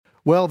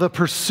Well, the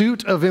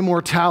pursuit of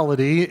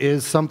immortality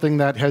is something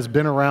that has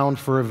been around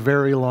for a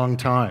very long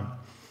time.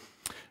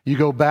 You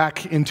go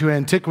back into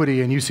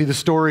antiquity and you see the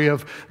story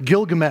of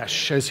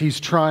Gilgamesh as he's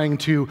trying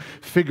to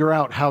figure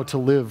out how to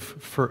live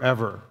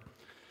forever.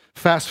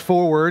 Fast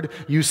forward,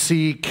 you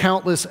see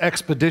countless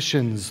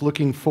expeditions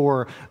looking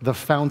for the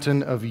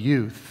fountain of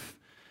youth.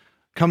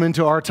 Come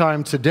into our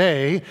time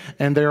today,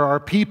 and there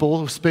are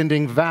people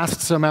spending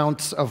vast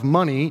amounts of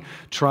money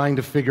trying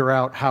to figure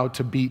out how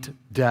to beat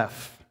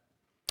death.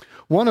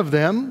 One of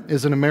them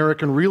is an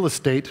American real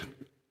estate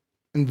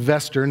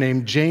investor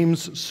named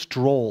James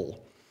Stroll.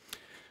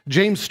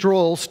 James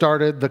Stroll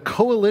started the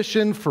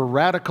Coalition for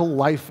Radical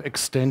Life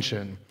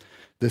Extension,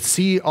 the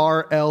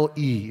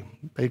CRLE.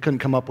 They couldn't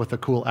come up with a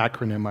cool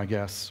acronym, I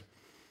guess.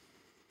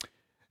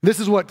 This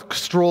is what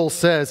Stroll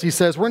says. He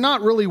says, "We're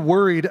not really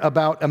worried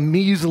about a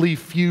measly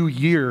few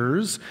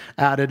years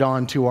added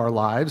on to our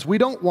lives. We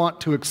don't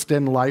want to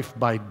extend life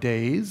by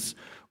days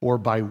or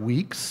by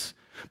weeks,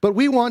 but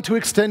we want to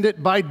extend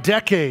it by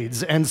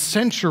decades and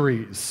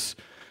centuries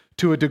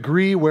to a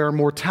degree where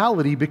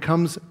mortality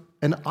becomes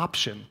an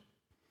option."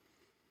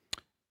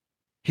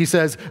 He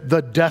says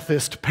the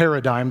deathist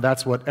paradigm,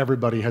 that's what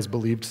everybody has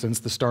believed since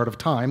the start of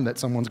time, that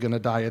someone's going to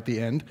die at the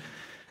end,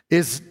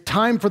 is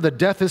time for the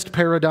deathist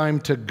paradigm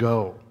to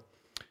go.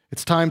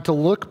 It's time to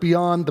look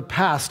beyond the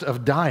past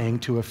of dying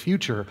to a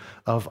future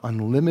of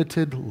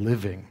unlimited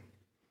living.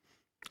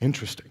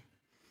 Interesting.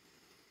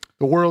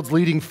 The world's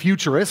leading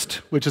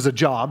futurist, which is a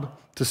job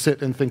to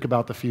sit and think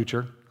about the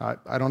future.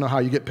 I don't know how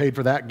you get paid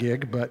for that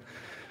gig, but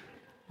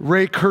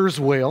Ray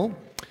Kurzweil,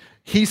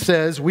 he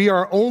says, "We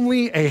are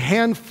only a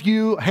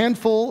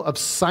handful of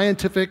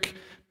scientific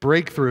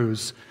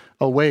breakthroughs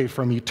away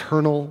from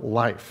eternal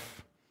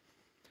life."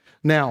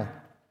 Now,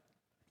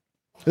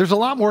 there's a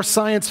lot more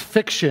science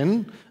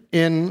fiction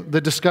in the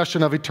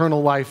discussion of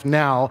eternal life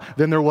now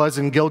than there was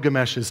in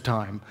Gilgamesh's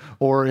time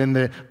or in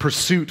the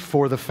pursuit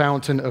for the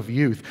fountain of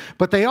youth.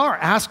 But they are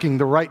asking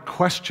the right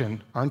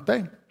question, aren't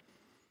they?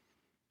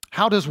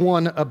 How does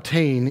one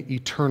obtain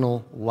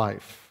eternal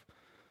life?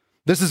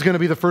 This is going to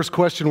be the first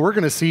question we're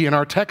going to see in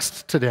our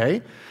text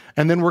today,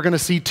 and then we're going to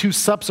see two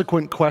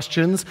subsequent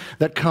questions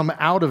that come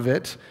out of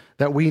it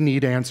that we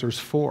need answers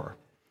for.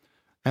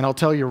 And I'll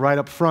tell you right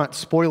up front,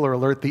 spoiler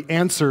alert, the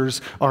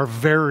answers are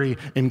very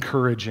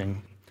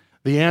encouraging.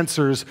 The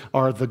answers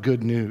are the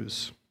good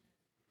news.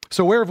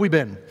 So where have we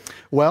been?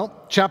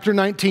 Well, chapter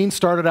 19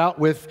 started out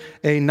with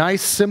a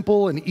nice,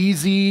 simple, and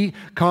easy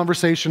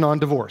conversation on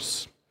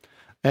divorce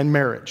and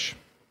marriage,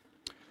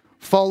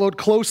 followed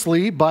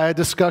closely by a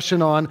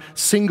discussion on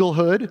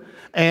singlehood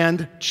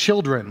and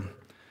children.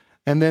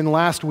 And then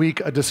last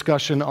week, a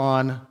discussion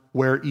on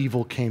where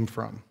evil came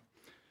from.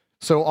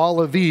 So all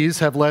of these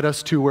have led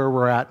us to where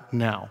we're at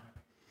now.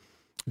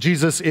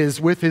 Jesus is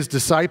with his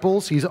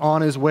disciples. He's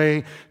on his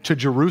way to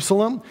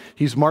Jerusalem.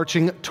 He's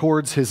marching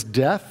towards his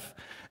death,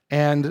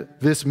 and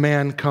this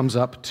man comes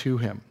up to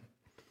him.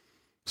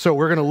 So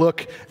we're going to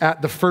look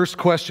at the first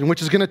question,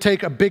 which is going to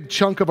take a big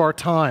chunk of our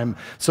time.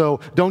 So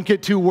don't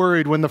get too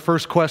worried when the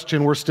first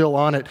question, we're still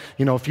on it,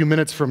 a few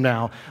minutes from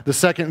now. The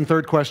second and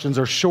third questions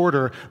are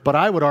shorter, but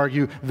I would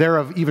argue they're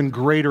of even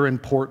greater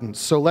importance.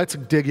 So let's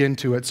dig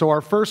into it. So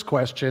our first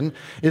question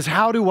is,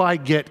 how do I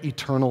get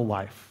eternal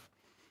life?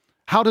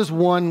 How does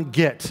one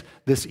get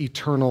this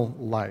eternal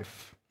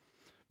life?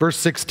 Verse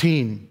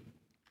 16.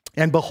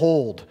 And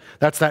behold,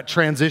 that's that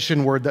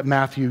transition word that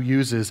Matthew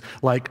uses,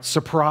 like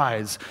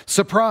surprise.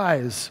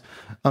 Surprise!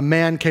 A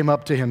man came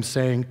up to him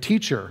saying,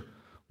 "Teacher,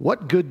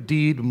 what good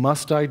deed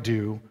must I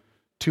do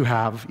to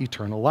have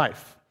eternal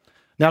life?"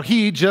 Now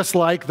he, just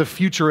like the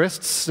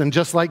futurists and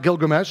just like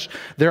Gilgamesh,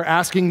 they're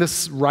asking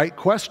this right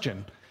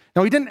question.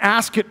 Now he didn't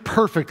ask it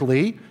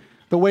perfectly.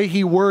 The way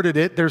he worded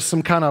it, there's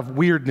some kind of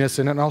weirdness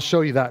in it, and I'll show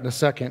you that in a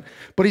second.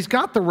 But he's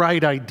got the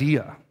right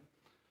idea.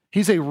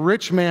 He's a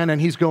rich man, and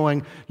he's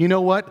going, you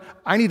know what?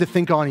 I need to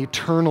think on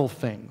eternal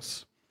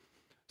things.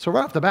 So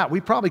right off the bat, we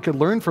probably could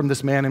learn from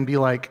this man and be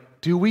like,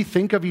 do we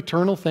think of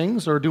eternal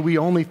things, or do we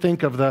only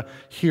think of the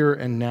here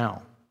and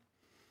now?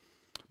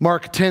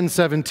 Mark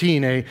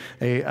 10:17,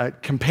 a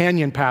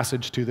companion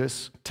passage to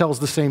this, tells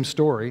the same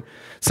story,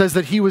 says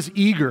that he was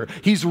eager.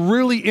 He's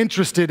really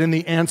interested in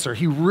the answer.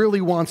 He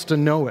really wants to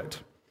know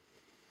it.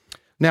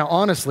 Now,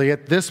 honestly,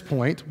 at this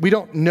point, we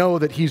don't know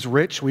that he's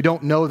rich. We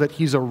don't know that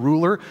he's a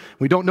ruler.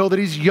 We don't know that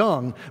he's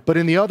young. But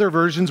in the other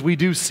versions, we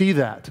do see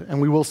that,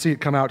 and we will see it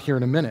come out here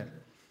in a minute.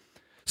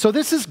 So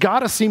this has got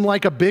to seem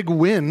like a big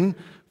win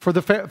for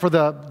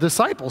the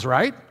disciples,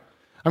 right?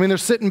 I mean, they're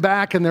sitting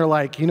back, and they're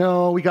like,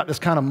 we got this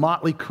kind of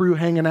motley crew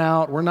hanging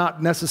out. We're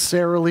not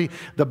necessarily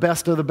the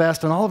best of the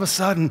best. And all of a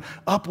sudden,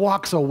 up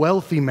walks a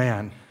wealthy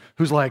man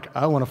who's like,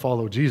 I want to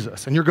follow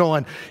Jesus. And you're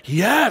going,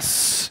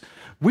 yes!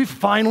 We've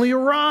finally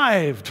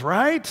arrived,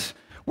 right?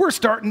 We're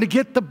starting to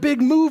get the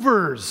big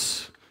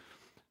movers.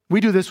 We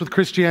do this with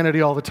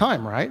Christianity all the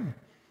time, right?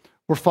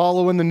 We're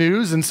following the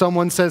news and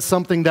someone says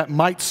something that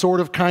might sort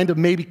of,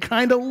 maybe,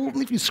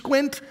 if you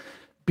squint,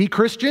 be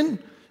Christian.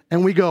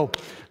 And we go,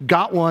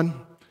 got one.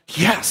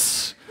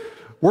 Yes,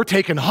 we're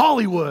taking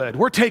Hollywood,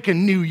 we're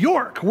taking New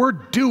York, we're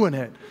doing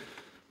it.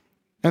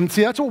 And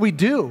see, that's what we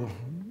do.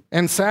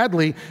 And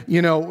sadly,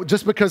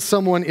 just because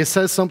someone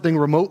says something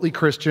remotely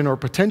Christian or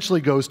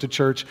potentially goes to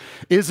church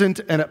isn't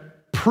a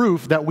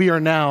proof that we are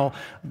now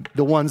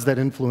the ones that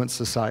influence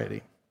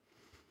society.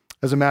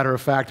 As a matter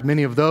of fact,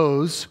 many of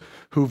those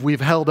who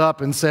we've held up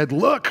and said,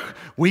 look,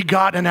 we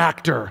got an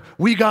actor,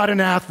 we got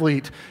an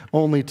athlete,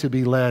 only to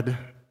be led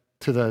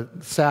to the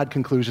sad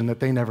conclusion that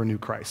they never knew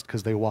Christ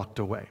because they walked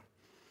away.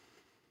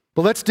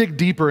 But let's dig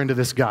deeper into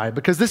this guy,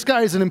 because this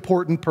guy is an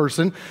important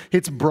person.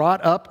 It's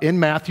brought up in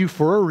Matthew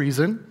for a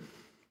reason.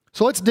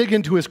 So let's dig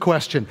into his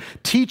question.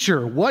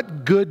 Teacher,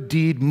 what good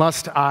deed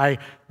must I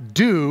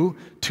do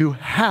to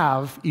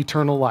have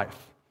eternal life?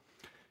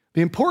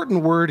 The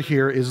important word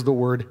here is the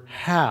word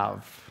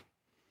have.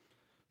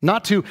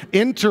 Not to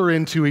enter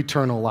into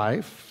eternal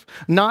life,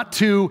 not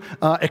to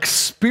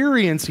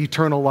experience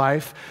eternal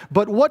life,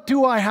 but what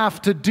do I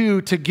have to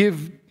do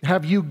to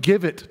have you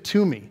give it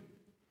to me?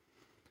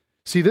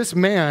 See, this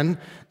man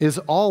is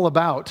all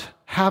about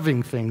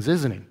having things,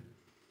 isn't he?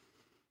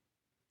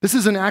 This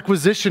is an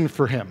acquisition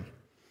for him.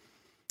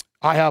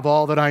 I have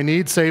all that I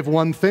need save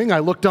one thing. I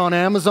looked on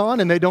Amazon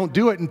and they don't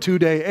do it in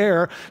 2-day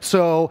air.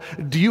 So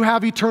do you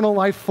have eternal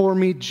life for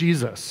me,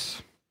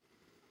 Jesus?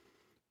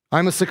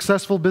 I'm a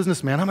successful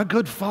businessman. I'm a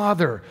good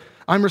father.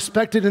 I'm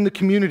respected in the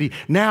community.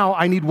 Now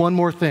I need one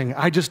more thing.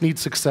 I just need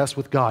success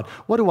with God.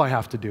 What do I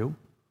have to do?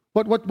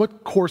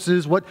 What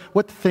courses, what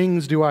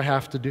things do I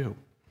have to do?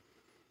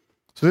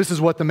 So this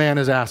is what the man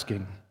is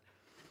asking.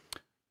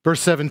 Verse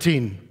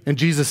 17, and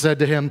Jesus said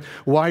to him,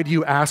 why do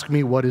you ask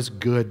me what is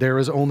good? There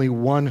is only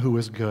one who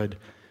is good.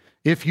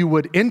 If you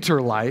would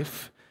enter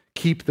life,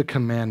 keep the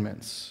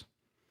commandments.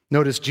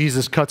 Notice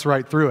Jesus cuts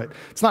right through it.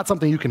 It's not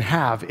something you can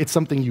have, it's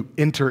something you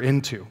enter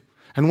into.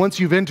 And once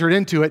you've entered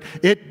into it,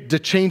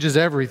 it changes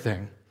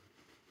everything.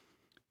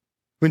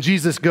 When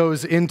Jesus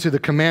goes into the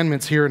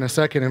commandments here in a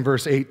second in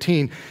verse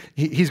 18,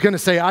 he's going to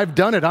say, I've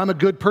done it, I'm a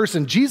good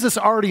person. Jesus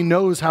already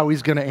knows how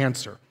he's going to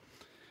answer.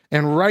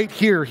 And right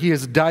here, he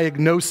is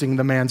diagnosing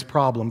the man's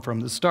problem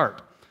from the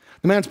start.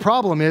 The man's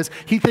problem is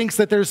he thinks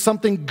that there's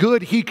something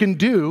good he can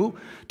do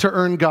to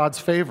earn God's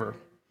favor,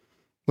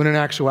 when in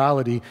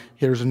actuality,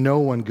 there's no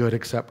one good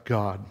except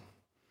God.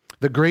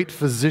 The great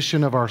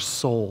physician of our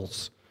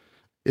souls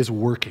is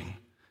working.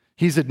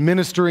 He's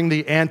administering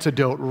the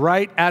antidote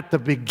right at the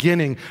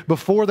beginning,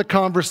 before the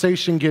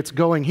conversation gets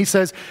going. He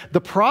says,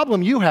 the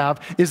problem you have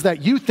is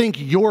that you think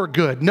you're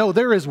good. No,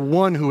 there is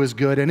one who is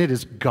good, and it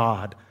is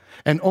God.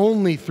 And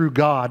only through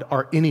God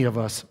are any of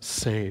us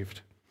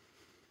saved.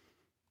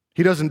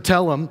 He doesn't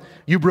tell him,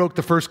 you broke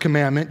the first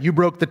commandment, you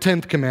broke the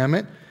 10th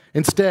commandment.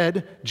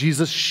 Instead,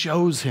 Jesus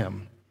shows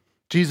him.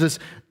 Jesus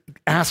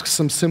asks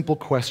some simple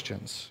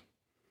questions.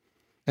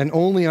 And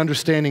only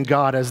understanding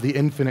God as the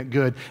infinite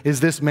good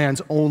is this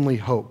man's only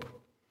hope.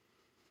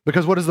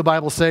 Because what does the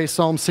Bible say?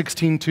 Psalm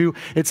 16:2,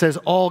 it says,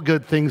 all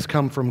good things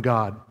come from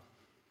God.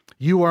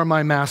 You are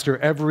my master.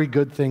 Every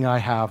good thing I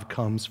have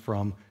comes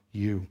from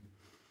you.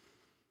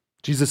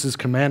 Jesus'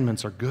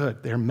 commandments are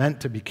good. They're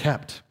meant to be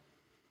kept.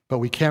 But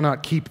we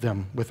cannot keep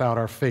them without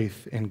our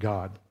faith in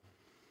God.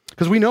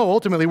 Because we know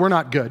ultimately we're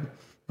not good,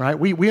 right?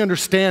 We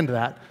understand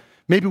that.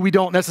 Maybe we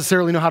don't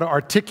necessarily know how to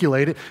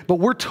articulate it, but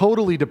we're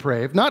totally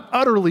depraved. Not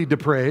utterly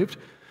depraved,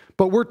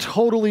 but we're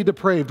totally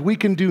depraved. We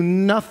can do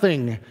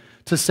nothing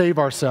to save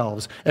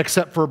ourselves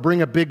except for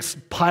bring a big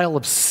pile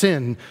of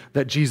sin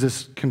that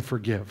Jesus can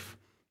forgive.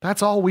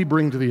 That's all we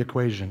bring to the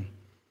equation,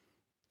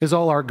 is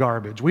all our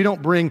garbage. We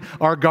don't bring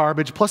our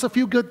garbage plus a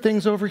few good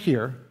things over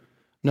here.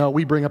 No,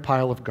 we bring a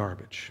pile of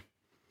garbage.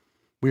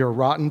 We are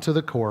rotten to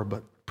the core,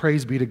 but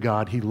praise be to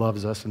God, he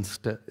loves us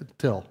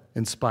still,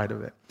 in spite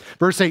of it.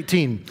 Verse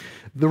 18,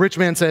 the rich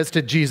man says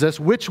to Jesus,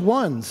 which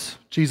ones?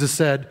 Jesus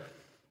said,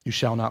 you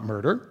shall not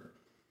murder.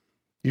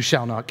 You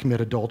shall not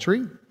commit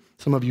adultery.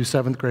 Some of you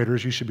 7th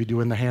graders, you should be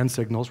doing the hand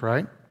signals,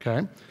 right?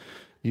 Okay.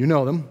 You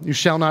know them. You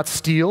shall not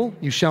steal.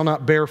 You shall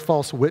not bear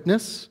false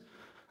witness.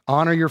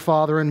 Honor your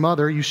father and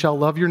mother. You shall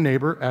love your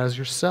neighbor as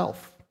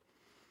yourself.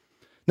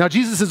 Now,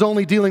 Jesus is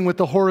only dealing with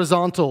the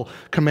horizontal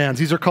commands.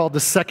 These are called the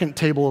second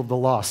table of the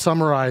law,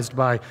 summarized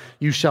by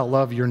you shall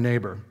love your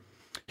neighbor.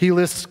 He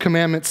lists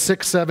commandments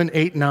 6, 7,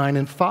 8, 9,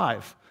 and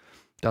 5.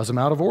 Does them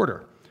out of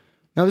order.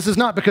 Now, this is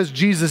not because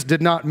Jesus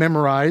did not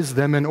memorize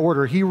them in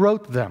order. He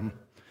wrote them.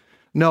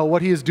 No,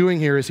 what he is doing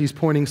here is he's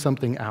pointing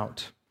something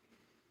out.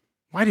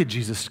 Why did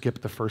Jesus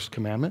skip the first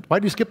commandment? Why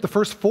did he skip the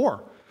first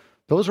 4?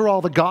 Those are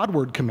all the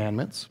Godward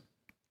commandments.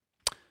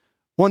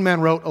 One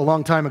man wrote a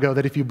long time ago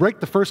that if you break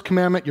the first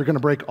commandment, you're going to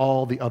break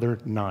all the other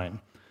 9.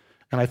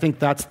 And I think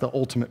that's the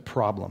ultimate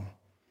problem.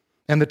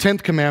 And the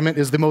 10th commandment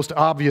is the most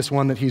obvious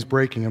one that he's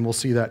breaking, and we'll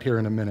see that here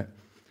in a minute.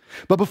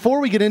 But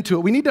before we get into it,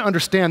 we need to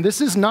understand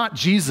this is not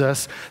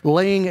Jesus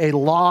laying a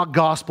law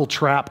gospel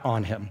trap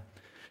on him.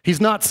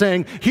 He's not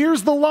saying,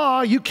 here's the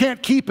law, you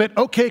can't keep it,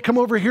 okay, come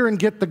over here and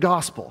get the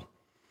gospel.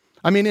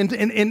 I mean,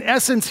 in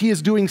essence, he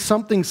is doing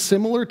something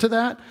similar to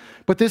that,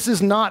 but this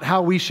is not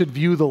how we should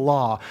view the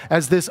law,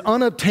 as this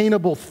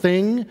unobtainable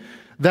thing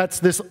That's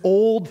this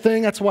old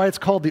thing. That's why it's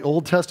called the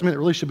Old Testament. It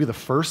really should be the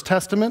First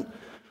Testament.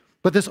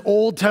 But this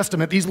Old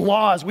Testament, these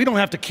laws, we don't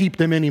have to keep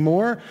them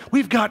anymore.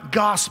 We've got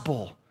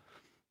gospel.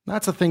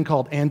 That's a thing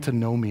called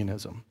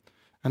antinomianism.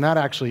 And that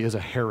actually is a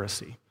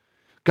heresy.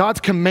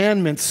 God's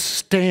commandments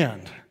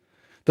stand.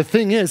 The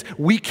thing is,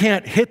 we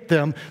can't hit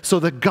them, so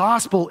the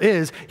gospel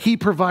is he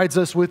provides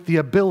us with the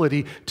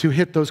ability to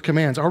hit those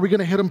commands. Are we going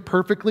to hit them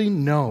perfectly?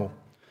 No.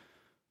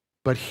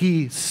 But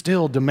he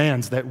still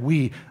demands that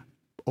we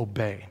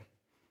obey,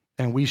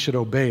 and we should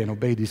obey and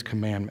obey these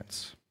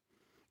commandments.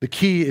 The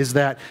key is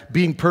that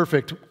being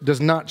perfect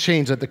does not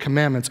change that the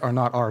commandments are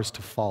not ours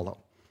to follow.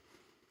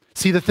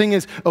 See, the thing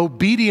is,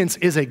 obedience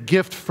is a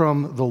gift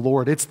from the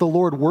Lord. It's the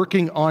Lord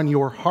working on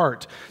your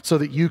heart so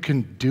that you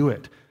can do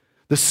it.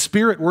 The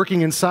Spirit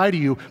working inside of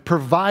you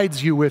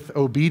provides you with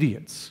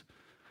obedience.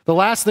 The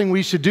last thing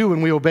we should do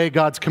when we obey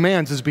God's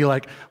commands is be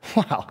like,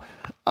 wow,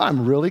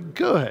 I'm really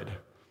good.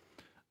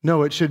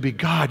 No, it should be,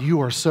 God,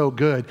 you are so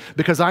good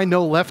because I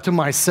know left to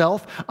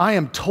myself, I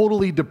am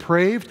totally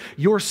depraved.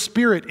 Your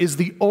Spirit is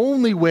the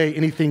only way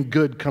anything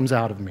good comes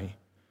out of me.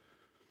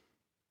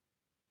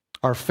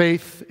 Our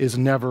faith is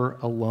never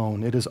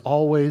alone. It is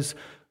always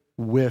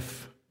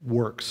with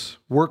works.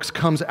 Works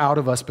comes out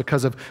of us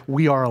because of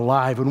we are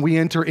alive. When we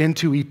enter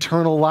into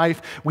eternal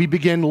life, we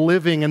begin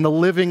living, and the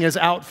living is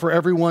out for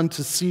everyone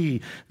to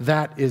see.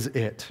 That is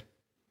it.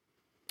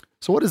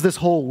 So what is this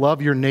whole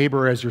love your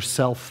neighbor as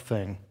yourself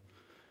thing?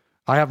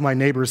 I have my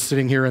neighbors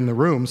sitting here in the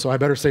room, so I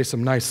better say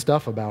some nice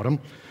stuff about them.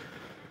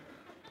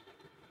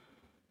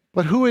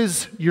 But who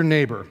is your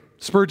neighbor?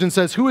 Spurgeon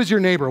says, who is your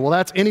neighbor? Well,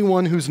 that's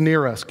anyone who's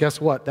near us. Guess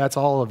what? That's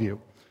all of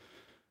you.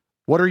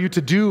 What are you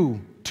to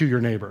do to your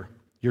neighbor?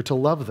 You're to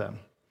love them.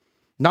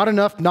 Not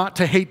enough not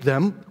to hate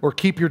them or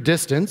keep your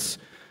distance,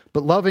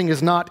 but loving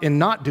is not in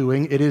not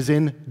doing, it is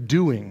in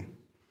doing.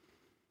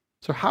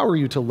 So how are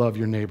you to love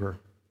your neighbor?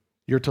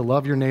 You're to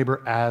love your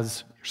neighbor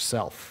as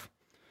yourself.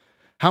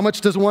 How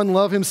much does one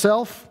love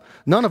himself?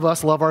 None of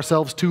us love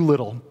ourselves too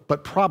little,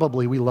 but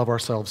probably we love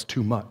ourselves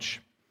too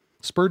much.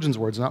 Spurgeon's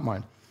words, not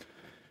mine.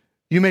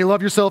 You may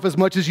love yourself as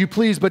much as you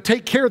please, but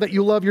take care that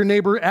you love your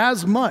neighbor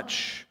as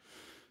much.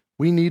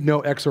 We need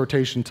no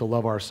exhortation to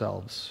love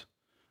ourselves.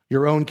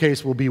 Your own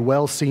case will be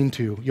well seen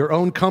to. Your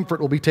own comfort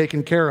will be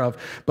taken care of,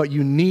 but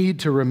you need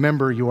to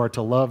remember you are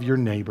to love your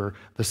neighbor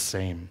the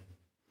same.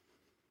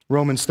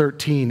 Romans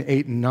 13,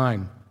 8 and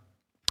 9.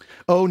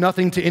 Owe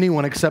nothing to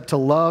anyone except to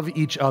love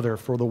each other,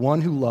 for the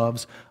one who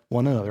loves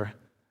one another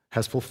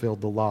has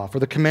fulfilled the law. For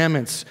the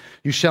commandments,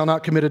 you shall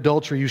not commit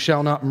adultery, you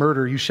shall not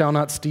murder, you shall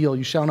not steal,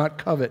 you shall not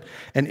covet,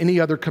 and any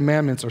other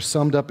commandments are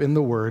summed up in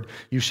the word,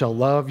 you shall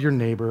love your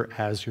neighbor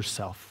as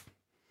yourself.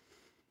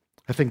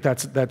 I think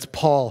that's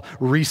Paul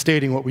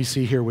restating what we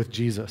see here with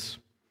Jesus.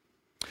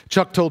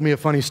 Chuck told me a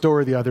funny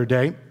story the other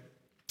day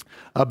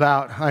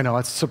about, I know,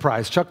 it's a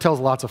surprise. Chuck tells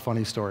lots of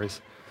funny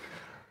stories.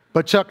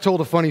 But Chuck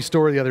told a funny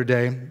story the other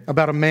day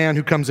about a man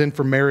who comes in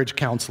for marriage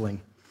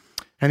counseling.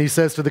 And he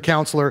says to the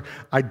counselor,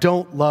 I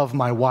don't love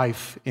my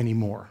wife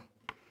anymore.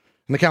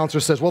 And the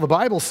counselor says, well, the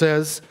Bible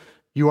says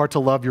you are to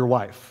love your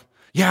wife.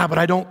 Yeah, but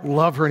I don't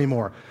love her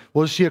anymore.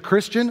 Well, is she a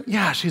Christian?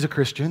 Yeah, she's a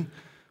Christian.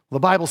 Well,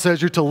 the Bible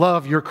says you're to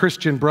love your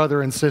Christian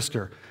brother and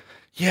sister.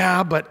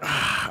 Yeah, but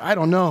I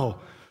don't know.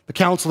 The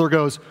counselor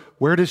goes,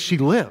 where does she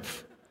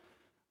live?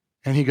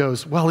 And he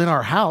goes, well, in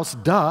our house,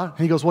 duh. And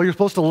he goes, well, you're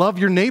supposed to love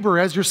your neighbor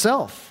as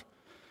yourself.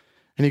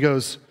 And he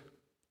goes,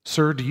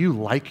 sir, do you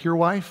like your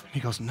wife? And he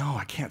goes, no,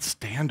 I can't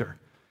stand her.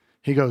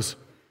 He goes,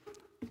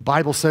 the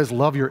Bible says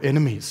love your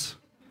enemies.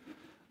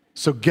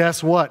 So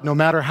guess what? No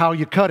matter how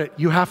you cut it,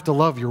 you have to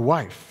love your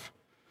wife.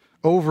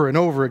 Over and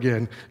over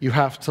again, you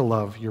have to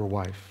love your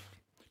wife.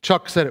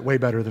 Chuck said it way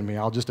better than me.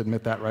 I'll just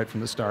admit that right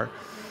from the start.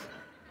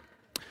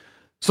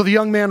 So the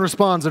young man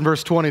responds in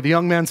verse 20. The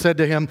young man said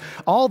to him,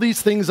 all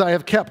these things I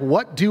have kept.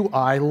 What do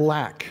I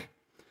lack?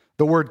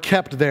 The word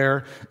kept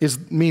there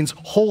means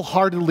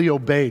wholeheartedly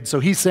obeyed. So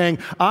he's saying,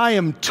 I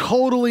am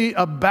totally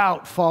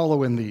about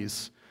following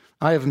these.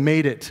 I have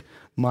made it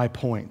my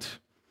point.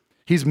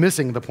 He's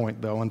missing the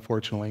point, though,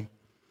 unfortunately.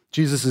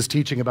 Jesus'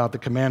 teaching about the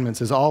commandments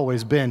has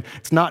always been,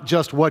 it's not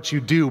just what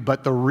you do,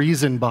 but the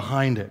reason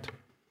behind it.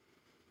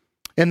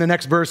 In the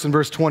next verse, in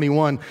verse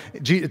 21,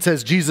 it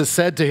says, Jesus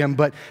said to him,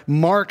 but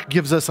Mark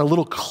gives us a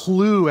little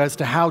clue as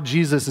to how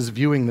Jesus is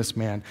viewing this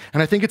man.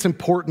 And I think it's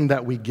important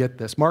that we get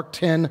this. Mark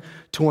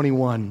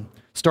 10:21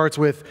 starts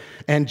with,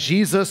 and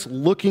Jesus,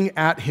 looking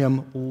at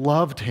him,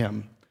 loved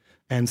him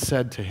and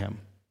said to him.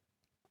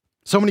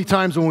 So many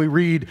times when we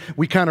read,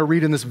 we kind of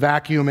read in this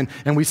vacuum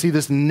and we see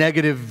this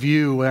negative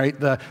view, right?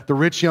 The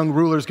rich young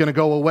ruler is going to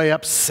go away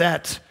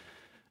upset.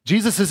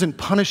 Jesus isn't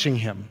punishing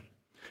him.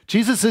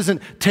 Jesus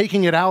isn't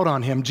taking it out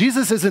on him.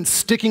 Jesus isn't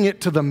sticking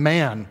it to the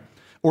man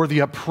or the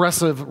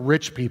oppressive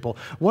rich people.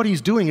 What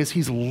he's doing is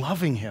he's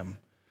loving him.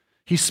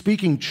 He's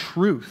speaking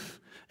truth.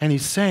 And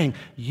he's saying,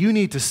 you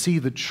need to see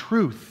the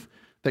truth,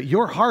 that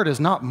your heart is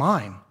not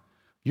mine.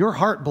 Your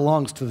heart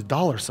belongs to the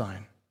dollar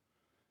sign.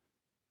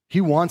 He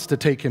wants to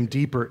take him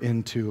deeper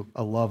into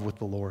a love with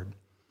the Lord.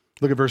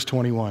 Look at verse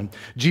 21.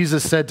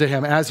 Jesus said to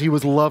him as he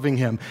was loving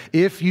him,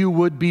 "If you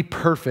would be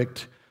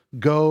perfect,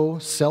 go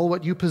sell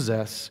what you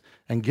possess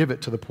and give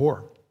it to the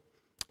poor.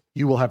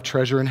 You will have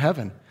treasure in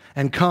heaven,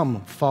 and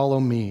come, follow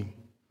me."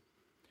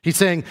 He's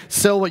saying,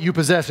 sell what you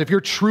possess. If you're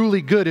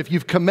truly good, if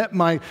you've kept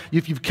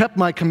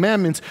my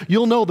commandments,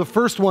 you'll know the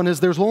first one is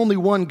there's only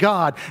one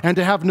God, and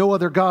to have no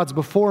other gods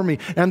before me.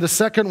 And the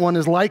second one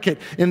is like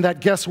it, in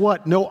that, guess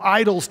what? No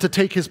idols to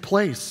take his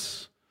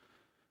place.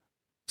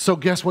 So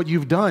guess what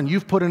you've done?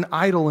 You've put an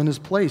idol in his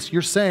place.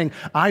 You're saying,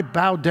 I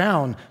bow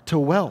down to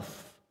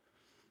wealth,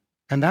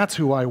 and that's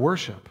who I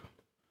worship.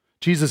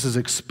 Jesus is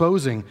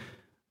exposing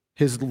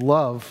his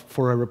love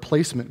for a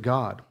replacement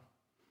God.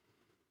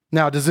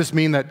 Now, does this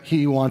mean that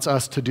he wants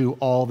us to do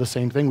all the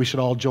same thing? We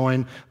should all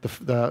join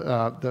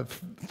the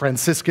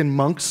Franciscan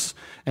monks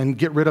and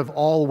get rid of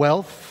all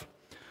wealth?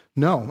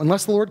 No,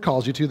 unless the Lord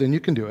calls you to, then you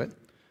can do it.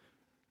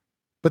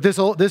 But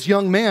this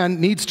young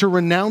man needs to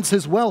renounce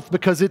his wealth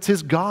because it's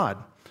his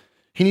God.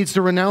 He needs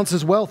to renounce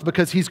his wealth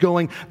because he's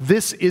going,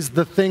 this is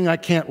the thing I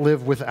can't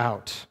live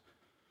without.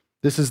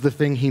 This is the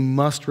thing he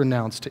must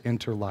renounce to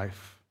enter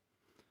life.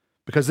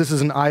 Because this is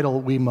an idol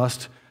we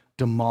must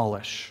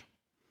demolish.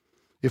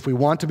 If we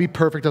want to be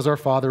perfect as our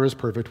Father is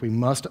perfect, we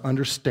must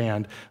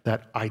understand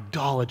that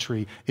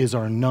idolatry is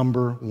our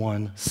number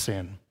one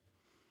sin.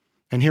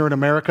 And here in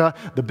America,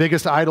 the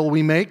biggest idol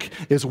we make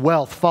is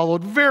wealth,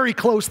 followed very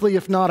closely,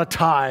 if not a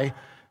tie,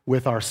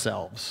 with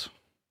ourselves.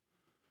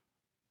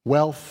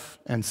 Wealth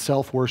and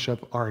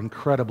self-worship are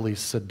incredibly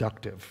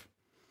seductive.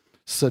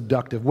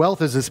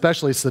 Wealth is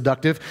especially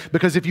seductive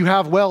because if you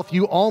have wealth,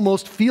 you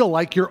almost feel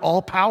like you're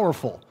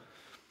all-powerful.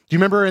 Do you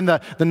remember in the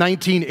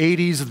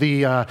 1980s,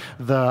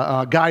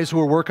 the guys who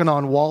were working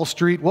on Wall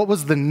Street, what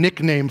was the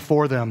nickname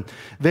for them?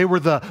 They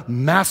were the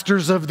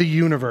masters of the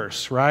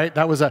universe, right?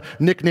 That was a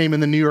nickname in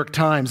the New York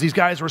Times. These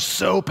guys were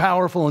so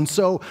powerful and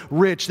so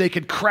rich, they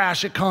could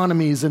crash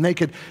economies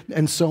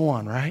and so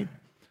on, right?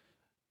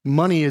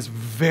 Money is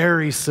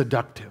very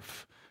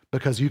seductive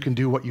because you can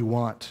do what you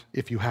want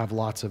if you have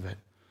lots of it.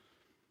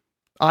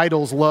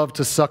 Idols love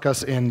to suck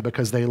us in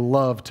because they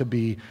love to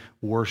be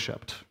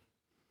worshiped.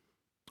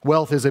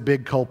 Wealth is a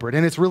big culprit,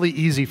 and it's really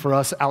easy for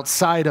us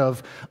outside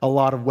of a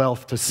lot of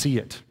wealth to see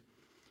it.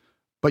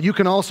 But you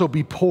can also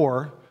be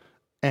poor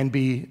and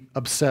be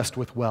obsessed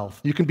with wealth.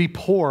 You can be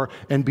poor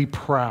and be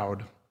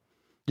proud.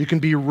 You can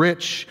be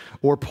rich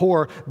or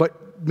poor,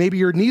 but maybe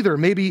you're neither.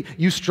 Maybe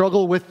you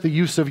struggle with the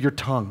use of your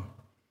tongue.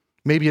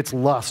 Maybe it's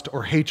lust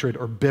or hatred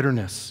or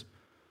bitterness.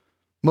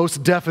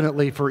 Most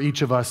definitely for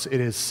each of us, it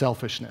is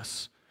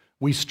selfishness.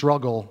 We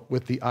struggle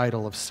with the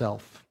idol of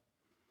self.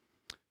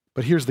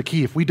 But here's the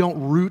key. If we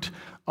don't root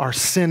our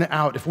sin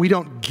out, if we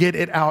don't get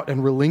it out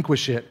and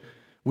relinquish it,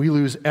 we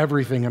lose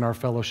everything in our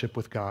fellowship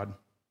with God.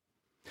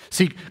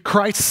 See,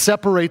 Christ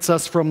separates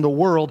us from the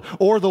world,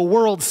 or the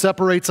world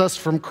separates us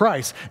from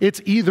Christ.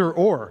 It's either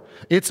or.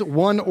 It's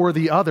one or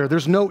the other.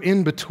 There's no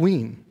in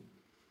between.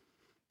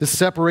 This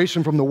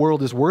separation from the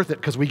world is worth it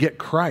because we get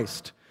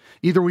Christ.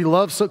 Either we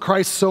love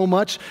Christ so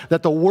much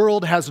that the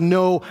world has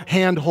no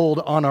handhold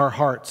on our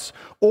hearts,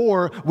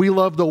 or we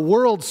love the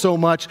world so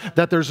much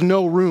that there's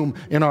no room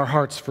in our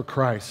hearts for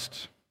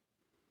Christ.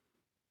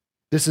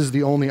 This is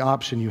the only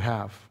option you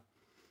have.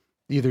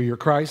 Either you're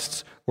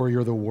Christ's or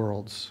you're the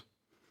world's.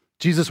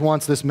 Jesus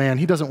wants this man.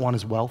 He doesn't want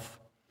his wealth.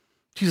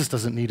 Jesus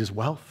doesn't need his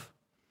wealth.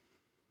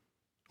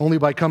 Only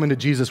by coming to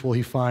Jesus will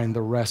he find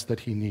the rest that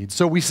he needs.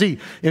 So we see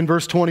in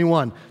verse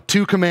 21,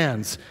 2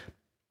 commands.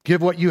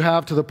 Give what you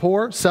have to the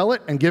poor, sell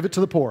it, and give it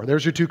to the poor.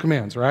 There's your 2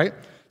 commands, right?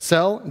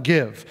 Sell,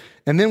 give.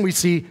 And then we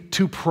see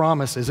 2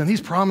 promises, and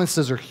these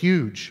promises are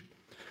huge.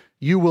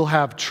 You will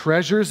have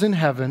treasures in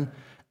heaven,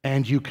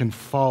 and you can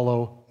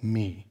follow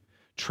me.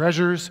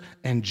 Treasures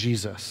and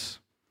Jesus.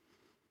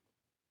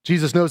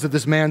 Jesus knows that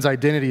this man's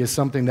identity is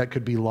something that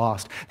could be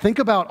lost. Think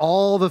about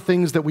all the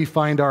things that we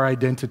find our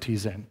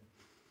identities in.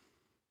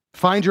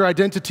 Find your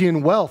identity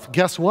in wealth.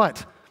 Guess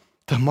what?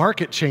 The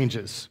market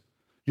changes.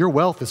 Your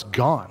wealth is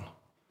gone.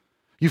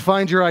 You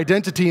find your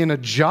identity in a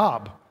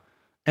job,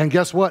 and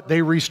guess what? They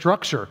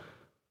restructure.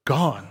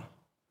 Gone.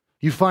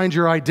 You find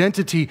your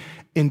identity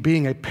in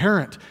being a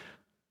parent.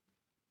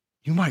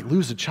 You might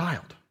lose a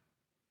child.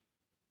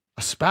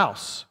 A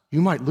spouse.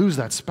 You might lose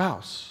that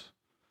spouse.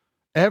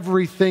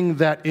 Everything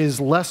that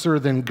is lesser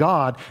than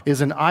God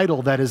is an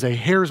idol that is a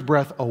hair's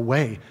breadth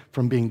away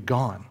from being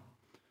gone.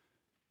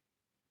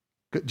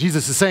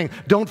 Jesus is saying,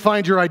 don't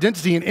find your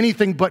identity in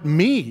anything but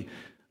me.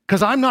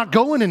 Because I'm not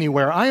going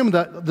anywhere. I am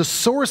the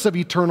source of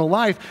eternal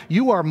life.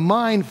 You are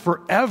mine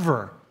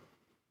forever.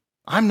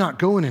 I'm not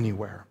going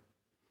anywhere.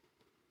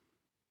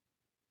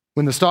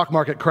 When the stock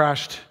market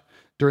crashed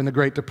during the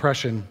Great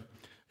Depression,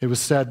 it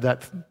was said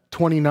that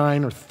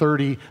 29 or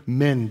 30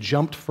 men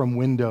jumped from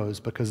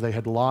windows because they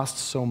had lost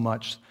so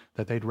much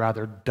that they'd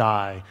rather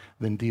die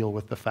than deal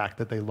with the fact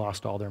that they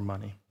lost all their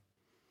money.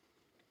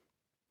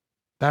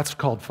 That's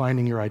called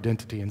finding your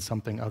identity in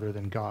something other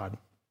than God.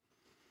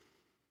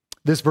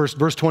 This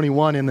verse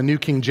 21 in the New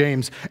King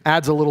James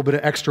adds a little bit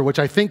of extra, which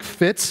I think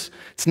fits.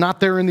 It's not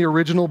there in the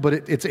original, but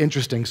it's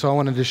interesting, so I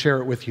wanted to share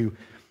it with you.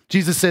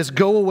 Jesus says,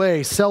 "Go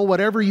away, sell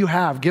whatever you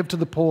have, give to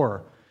the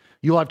poor.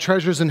 You'll have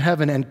treasures in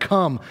heaven, and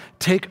come,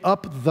 take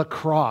up the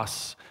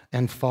cross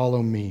and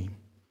follow me."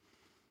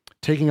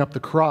 Taking up the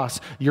cross,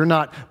 you're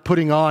not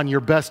putting on your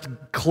best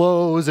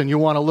clothes and you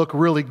want to look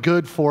really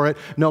good for it.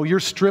 No, you're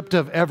stripped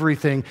of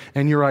everything,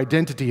 and your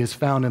identity is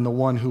found in the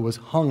one who was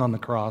hung on the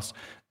cross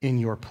in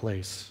your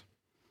place.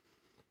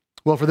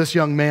 Well, for this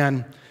young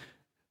man,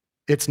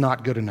 it's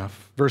not good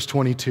enough. Verse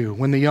 22,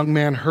 when the young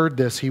man heard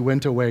this, he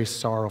went away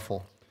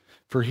sorrowful,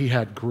 for he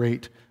had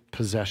great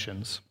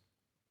possessions.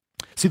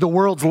 See, the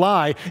world's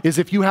lie is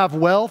if you have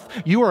wealth,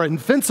 you are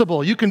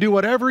invincible. You can do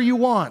whatever you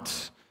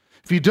want.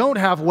 If you don't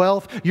have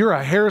wealth, you're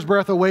a hair's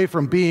breadth away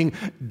from being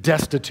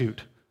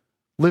destitute,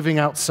 living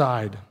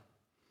outside.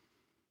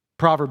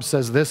 Proverbs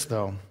says this,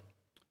 though,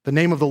 "The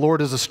name of the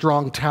Lord is a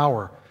strong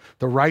tower.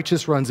 The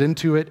righteous runs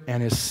into it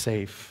and is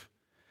safe.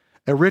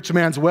 A rich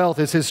man's wealth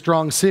is his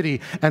strong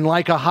city, and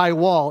like a high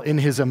wall in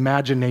his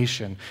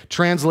imagination."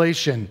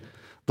 Translation,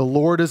 the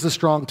Lord is a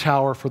strong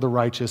tower for the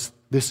righteous.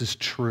 This is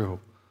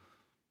true.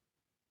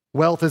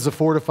 Wealth is a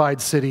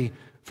fortified city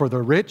for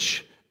the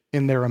rich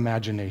in their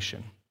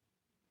imagination.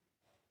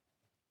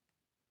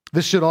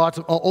 This should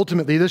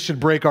ultimately, this should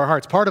break our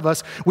hearts. Part of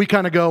us, we're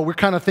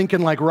kind of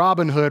thinking like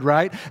Robin Hood,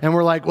 right? And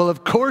we're like, well,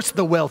 of course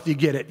the wealthy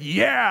get it.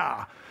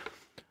 Yeah.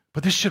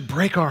 But this should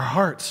break our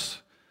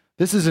hearts.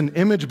 This is an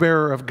image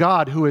bearer of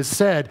God who has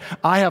said,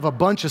 I have a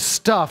bunch of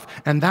stuff,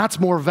 and that's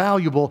more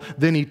valuable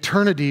than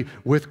eternity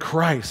with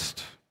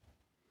Christ.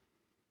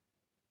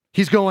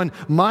 He's going,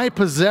 my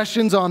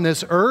possessions on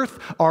this earth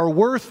are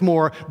worth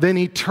more than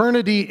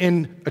eternity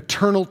in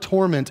eternal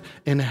torment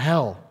in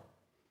hell.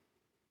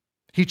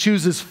 He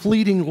chooses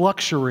fleeting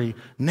luxury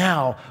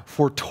now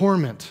for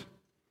torment.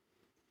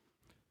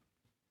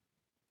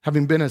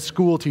 Having been a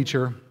school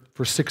teacher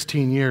for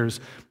 16 years,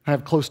 I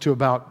have close to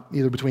about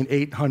either between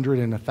 800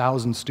 and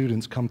 1,000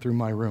 students come through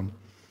my room.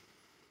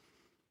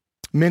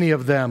 Many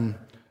of them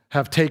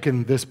have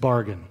taken this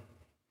bargain.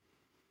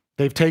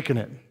 They've taken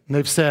it, and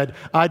they've said,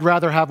 I'd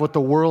rather have what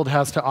the world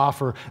has to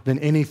offer than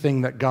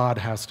anything that God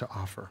has to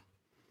offer.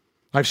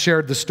 I've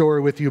shared the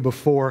story with you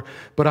before,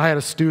 but I had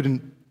a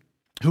student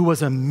who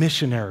was a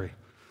missionary.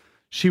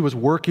 She was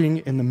working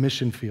in the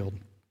mission field.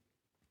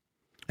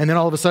 And then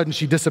all of a sudden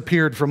she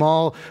disappeared from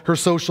all her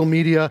social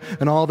media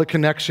and all the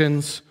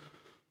connections.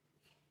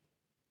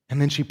 And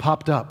then she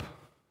popped up,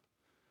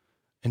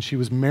 and she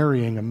was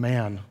marrying a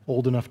man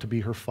old enough to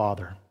be her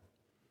father.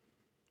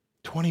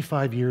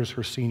 25 years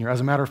her senior. As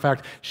a matter of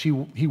fact, he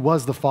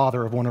was the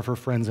father of one of her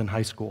friends in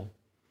high school.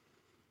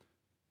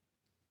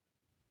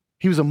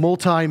 He was a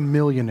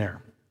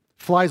multi-millionaire.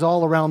 Flies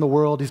all around the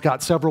world. He's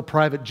got several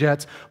private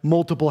jets,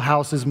 multiple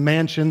houses,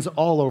 mansions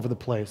all over the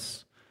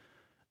place.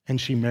 And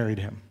she married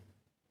him.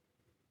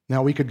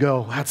 Now we could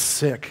go, that's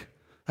sick.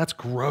 That's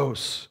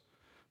gross.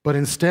 But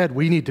instead,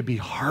 we need to be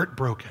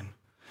heartbroken.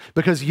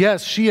 Because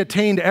yes, she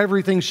attained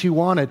everything she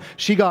wanted.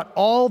 She got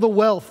all the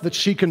wealth that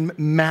she can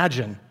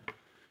imagine.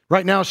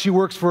 Right now, she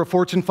works for a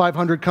Fortune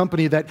 500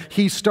 company that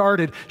he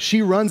started.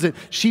 She runs it.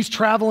 She's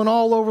traveling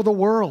all over the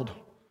world.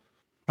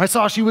 I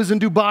saw she was in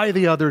Dubai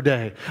the other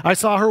day. I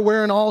saw her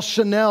wearing all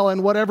Chanel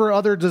and whatever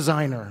other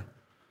designer.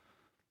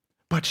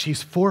 But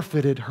she's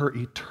forfeited her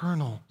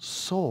eternal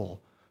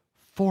soul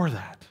for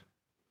that.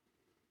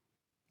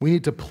 We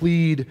need to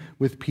plead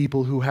with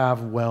people who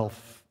have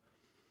wealth.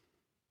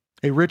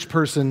 A rich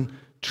person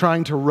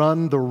trying to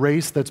run the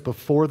race that's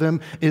before them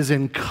is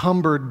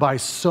encumbered by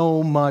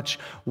so much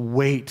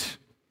weight.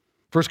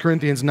 1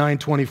 Corinthians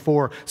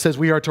 9:24 says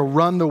we are to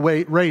run the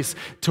race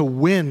to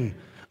win.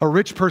 A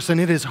rich person,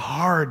 it is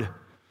hard.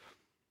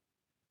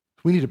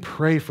 We need to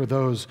pray for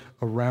those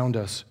around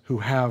us who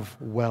have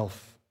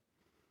wealth.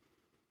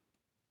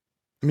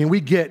 I mean,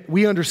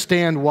 we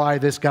understand why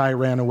this guy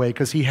ran away,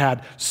 because he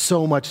had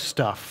so much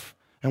stuff,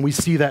 and we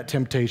see that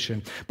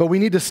temptation. But we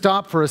need to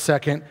stop for a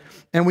second,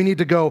 and we need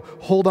to go,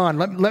 hold on,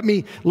 let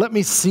me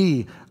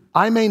see.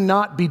 I may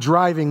not be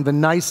driving the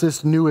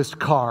nicest, newest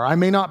car. I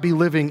may not be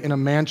living in a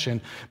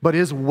mansion, but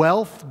is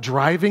wealth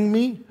driving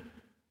me?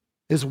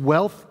 Is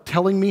wealth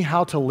telling me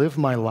how to live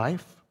my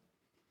life?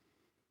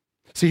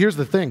 See, here's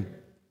the thing.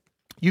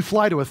 You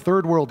fly to a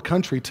third world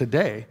country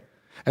today,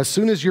 as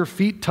soon as your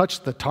feet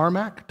touch the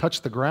tarmac,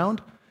 touch the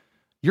ground,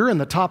 you're in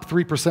the top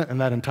 3% in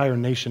that entire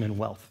nation in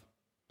wealth.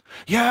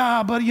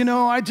 Yeah, but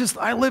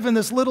I live in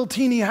this little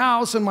teeny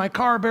house and my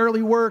car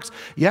barely works.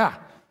 Yeah,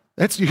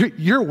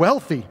 you're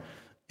wealthy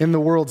in the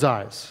world's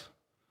eyes.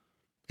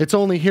 It's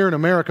only here in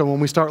America when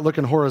we start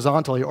looking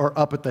horizontally or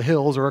up at the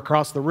hills or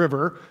across the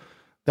river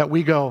that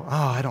we go,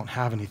 I don't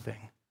have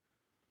anything.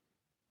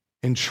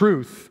 In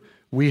truth,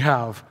 we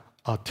have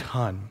a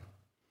ton.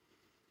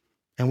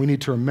 And we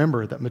need to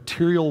remember that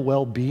material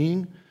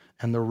well-being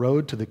and the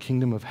road to the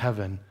kingdom of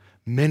heaven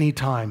many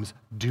times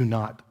do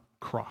not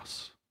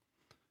cross.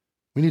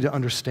 We need to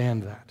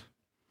understand that.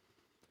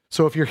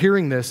 So if you're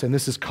hearing this and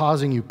this is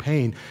causing you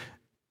pain,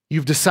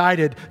 You've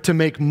decided to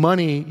make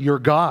money your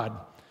God,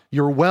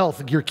 your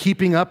wealth. You're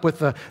keeping up with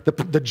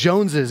the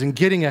Joneses and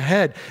getting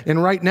ahead.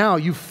 And right now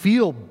you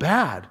feel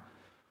bad.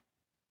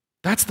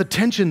 That's the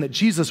tension that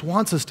Jesus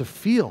wants us to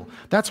feel.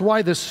 That's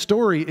why this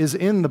story is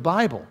in the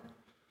Bible.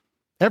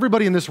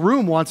 Everybody in this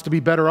room wants to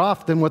be better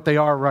off than what they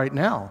are right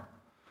now.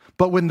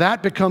 But when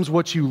that becomes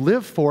what you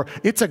live for,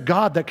 it's a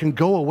God that can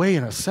go away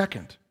in a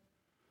second.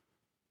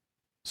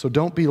 So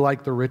don't be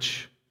like the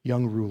rich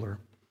young ruler.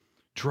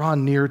 Draw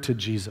near to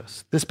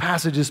Jesus. This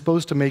passage is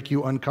supposed to make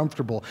you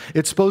uncomfortable.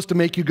 It's supposed to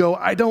make you go,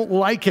 I don't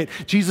like it.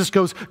 Jesus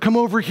goes, come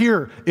over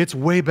here. It's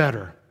way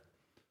better.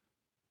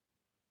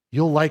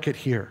 You'll like it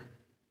here.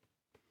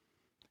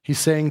 He's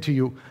saying to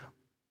you,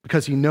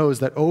 because he knows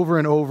that over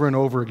and over and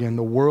over again,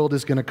 the world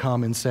is going to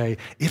come and say,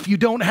 if you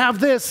don't have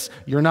this,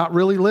 you're not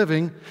really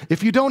living.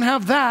 If you don't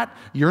have that,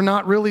 you're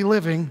not really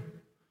living.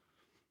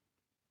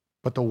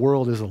 But the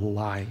world is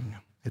lying.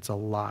 It's a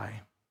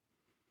lie.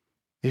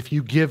 If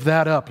you give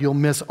that up, you'll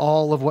miss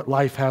all of what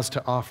life has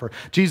to offer.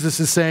 Jesus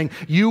is saying,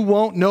 you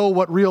won't know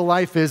what real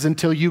life is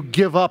until you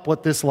give up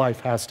what this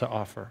life has to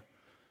offer.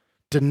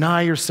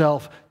 Deny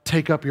yourself,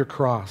 take up your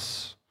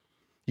cross.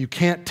 You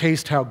can't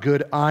taste how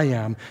good I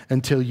am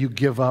until you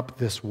give up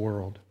this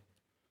world.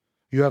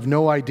 You have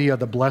no idea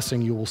the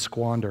blessing you will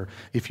squander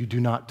if you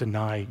do not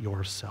deny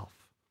yourself.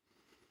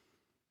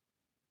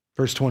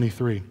 Verse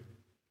 23.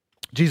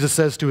 Jesus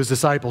says to his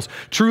disciples,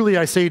 truly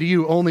I say to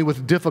you, only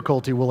with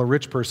difficulty will a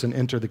rich person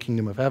enter the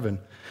kingdom of heaven.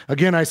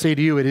 Again, I say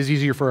to you, it is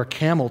easier for a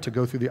camel to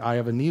go through the eye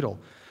of a needle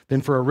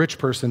than for a rich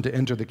person to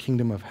enter the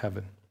kingdom of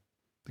heaven,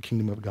 the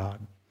kingdom of God.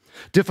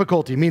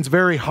 Difficulty means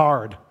very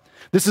hard.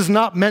 This is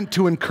not meant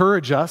to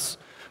encourage us.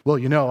 Well,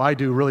 you know, I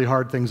do really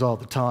hard things all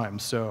the time,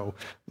 so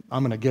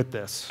I'm going to get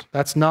this.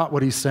 That's not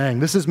what he's saying.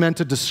 This is meant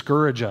to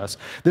discourage us.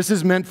 This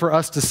is meant for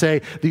us to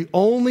say, the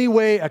only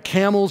way a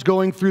camel's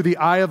going through the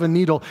eye of a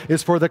needle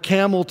is for the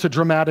camel to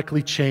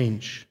dramatically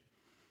change.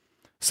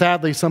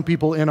 Sadly, some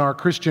people in our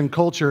Christian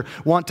culture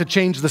want to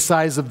change the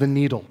size of the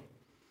needle.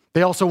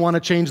 They also want to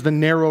change the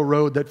narrow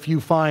road that few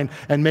find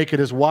and make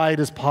it as wide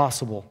as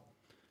possible,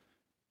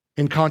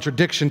 in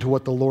contradiction to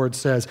what the Lord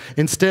says.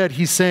 Instead,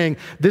 he's saying,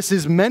 this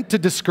is meant to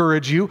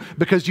discourage you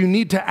because you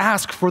need to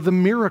ask for the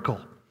miracle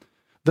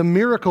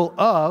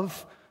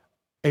of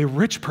a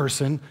rich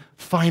person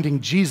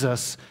finding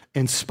Jesus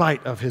in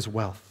spite of his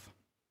wealth.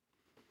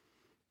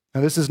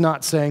 Now, this is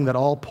not saying that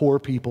all poor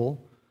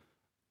people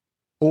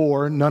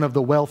or none of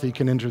the wealthy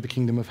can enter the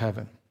kingdom of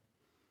heaven.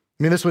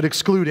 I mean, this would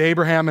exclude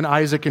Abraham and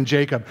Isaac and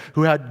Jacob,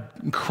 who had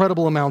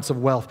incredible amounts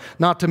of wealth,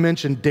 not to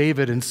mention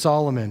David and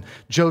Solomon,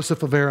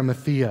 Joseph of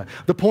Arimathea.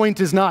 The point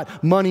is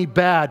not money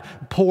bad,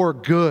 poor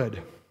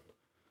good.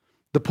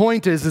 The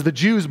point is the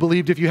Jews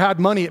believed if you had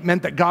money, it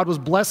meant that God was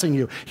blessing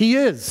you. He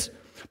is,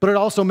 but it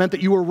also meant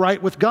that you were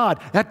right with God.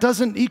 That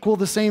doesn't equal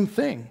the same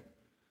thing.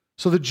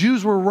 So the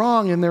Jews were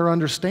wrong in their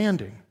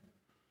understanding.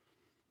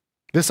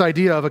 This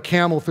idea of a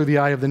camel through the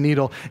eye of the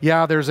needle,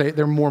 yeah, there's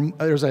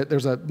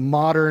a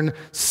modern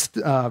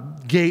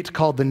gate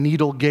called the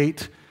needle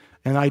gate.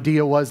 And the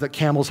idea was that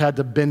camels had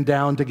to bend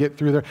down to get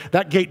through there.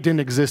 That gate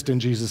didn't exist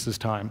in Jesus'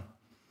 time.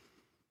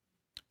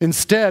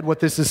 Instead, what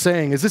this is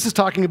saying is this is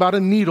talking about a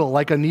needle,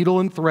 like a needle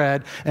and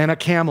thread, and a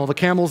camel. The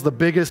camel's the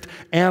biggest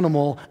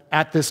animal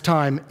at this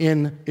time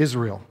in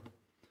Israel.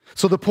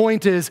 So the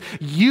point is,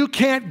 you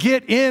can't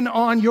get in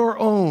on your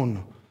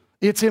own.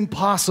 It's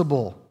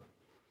impossible.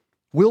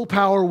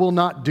 Willpower will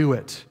not do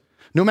it.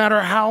 No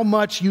matter how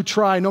much you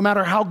try, no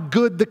matter how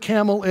good the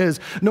camel is,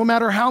 no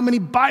matter how many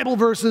Bible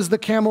verses the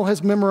camel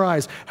has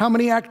memorized, how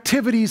many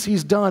activities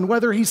he's done,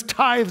 whether he's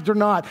tithed or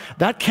not,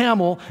 that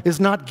camel is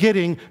not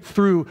getting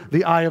through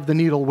the eye of the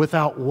needle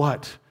without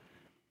what?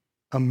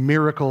 A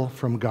miracle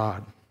from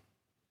God.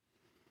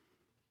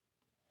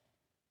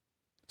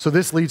 So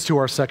this leads to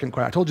our second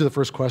question. I told you the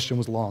first question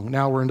was long.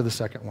 Now we're into the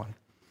second one.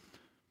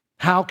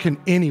 How can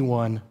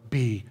anyone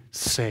be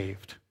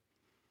saved?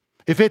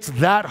 If it's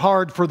that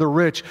hard for the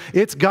rich,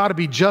 it's got to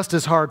be just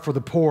as hard for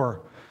the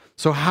poor.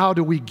 So how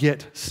do we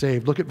get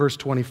saved? Look at verse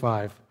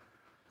 25.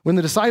 When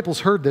the disciples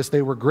heard this,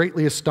 they were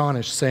greatly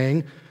astonished,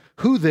 saying,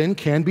 "Who then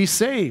can be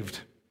saved?"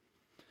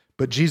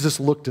 But Jesus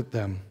looked at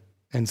them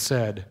and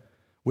said,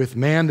 "With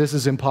man this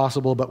is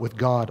impossible, but with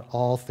God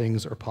all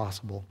things are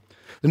possible."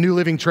 The New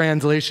Living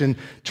Translation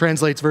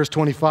translates verse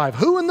 25,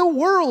 "Who in the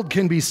world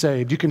can be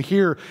saved?" You can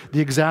hear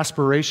the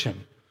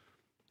exasperation.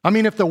 I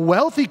mean, if the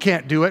wealthy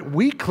can't do it,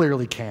 we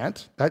clearly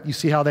can't. You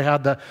see how they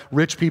had the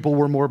rich people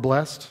were more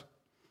blessed?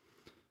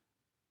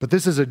 But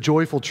this is a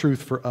joyful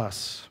truth for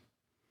us.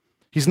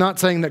 He's not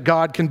saying that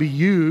God can be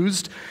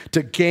used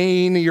to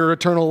gain your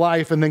eternal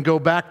life and then go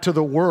back to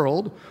the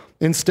world.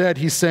 Instead,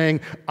 he's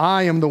saying,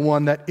 I am the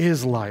one that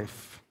is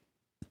life.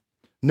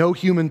 No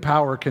human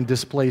power can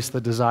displace the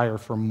desire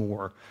for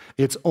more.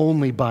 It's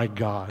only by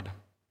God.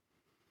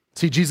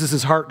 See,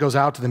 Jesus' heart goes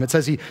out to them. It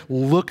says he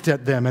looked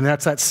at them, and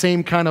that's that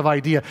same kind of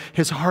idea.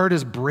 His heart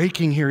is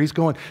breaking here. He's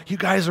going, you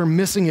guys are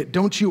missing it.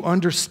 Don't you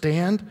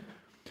understand?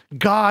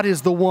 God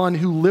is the one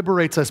who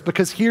liberates us,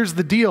 because here's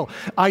the deal.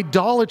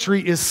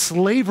 Idolatry is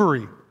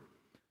slavery.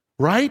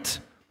 right?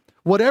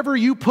 Whatever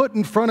you put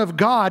in front of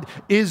God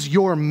is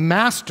your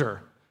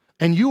master,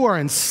 and you are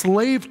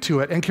enslaved to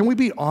it. And can we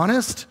be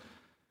honest?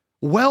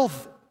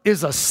 Wealth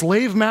is a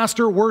slave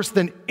master worse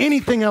than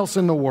anything else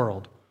in the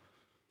world,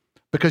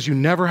 because you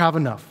never have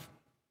enough.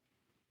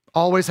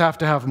 Always have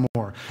to have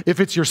more. If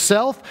it's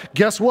yourself,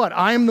 guess what?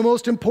 I am the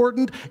most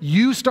important.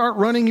 You start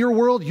running your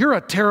world, you're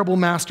a terrible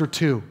master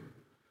too.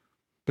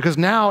 Because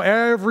now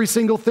every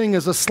single thing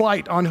is a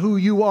slight on who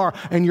you are,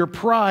 and your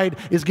pride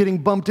is getting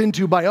bumped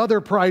into by other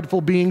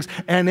prideful beings,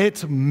 and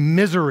it's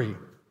misery.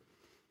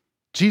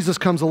 Jesus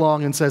comes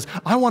along and says,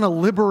 I want to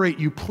liberate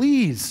you.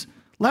 Please,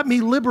 let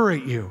me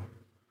liberate you.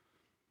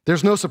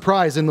 There's no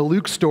surprise in the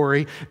Luke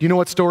story. Do you know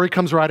what story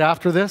comes right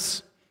after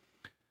this?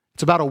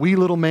 It's about a wee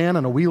little man,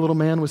 and a wee little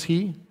man was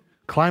he.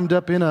 Climbed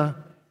up in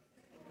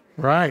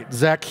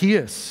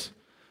Zacchaeus,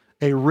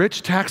 a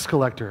rich tax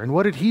collector. And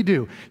what did he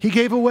do? He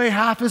gave away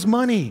half his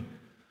money.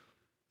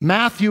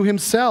 Matthew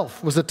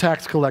himself was a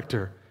tax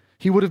collector.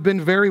 He would have been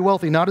very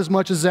wealthy, not as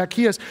much as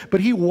Zacchaeus,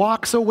 but he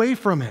walks away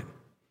from it.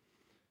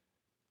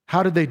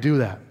 How did they do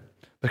that?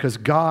 Because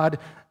God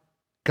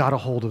got a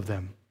hold of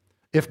them.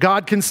 If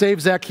God can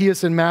save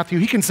Zacchaeus and Matthew,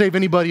 he can save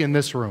anybody in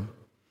this room.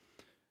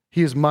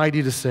 He is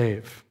mighty to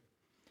save.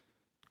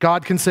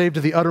 God can save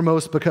to the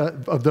uttermost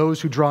because of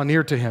those who draw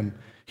near to him.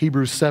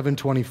 Hebrews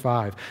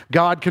 7:25.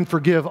 God can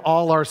forgive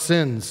all our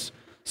sins.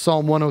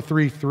 Psalm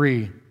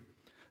 103:3.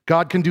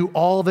 God can do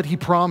all that he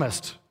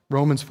promised.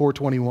 Romans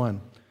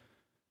 4:21.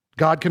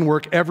 God can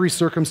work every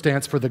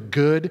circumstance for the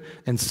good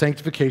and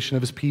sanctification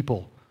of his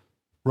people.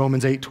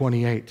 Romans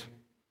 8:28.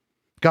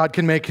 God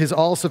can make his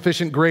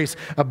all-sufficient grace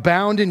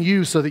abound in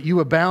you so that you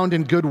abound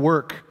in good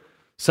work.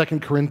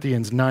 2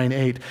 Corinthians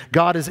 9:8.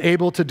 God is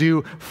able to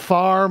do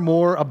far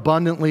more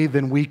abundantly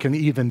than we can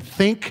even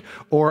think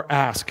or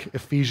ask.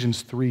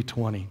 Ephesians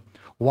 3:20.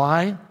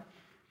 Why?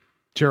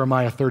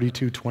 Jeremiah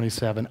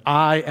 32:27.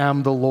 I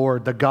am the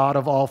Lord, the God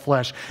of all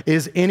flesh.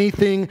 Is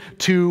anything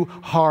too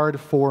hard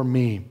for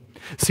me?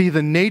 See,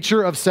 the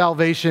nature of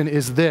salvation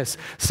is this.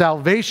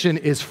 Salvation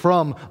is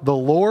from the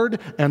Lord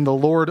and the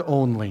Lord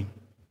only.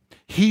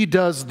 He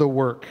does the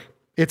work.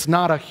 It's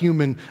not a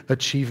human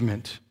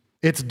achievement.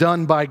 It's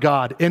done by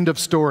God. End of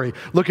story.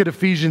 Look at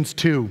Ephesians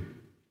 2.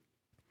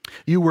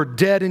 You were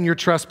dead in your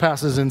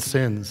trespasses and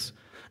sins,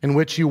 in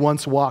which you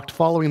once walked,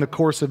 following the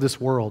course of this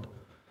world,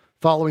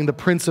 following the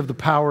prince of the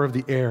power of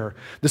the air,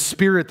 the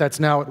spirit that's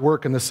now at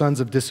work in the sons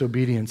of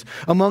disobedience,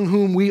 among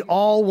whom we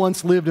all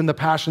once lived in the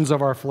passions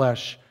of our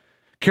flesh,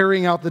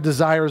 carrying out the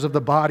desires of the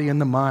body and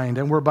the mind,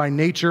 and were by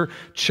nature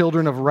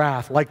children of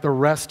wrath, like the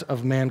rest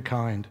of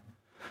mankind.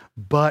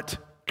 But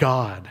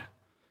God,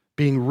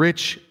 being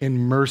rich in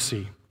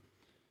mercy,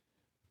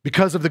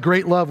 because of the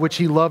great love which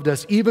he loved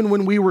us, even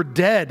when we were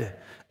dead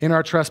in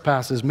our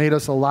trespasses, made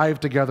us alive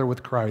together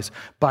with Christ.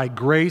 By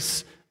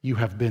grace you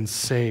have been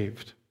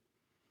saved,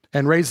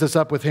 and raised us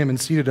up with him and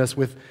seated us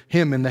with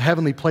him in the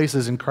heavenly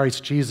places in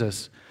Christ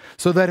Jesus,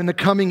 so that in the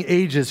coming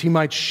ages he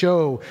might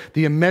show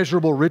the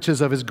immeasurable riches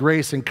of his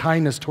grace and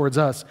kindness towards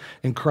us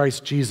in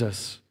Christ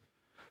Jesus.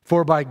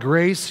 For by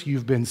grace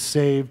you've been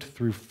saved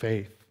through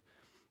faith.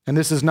 And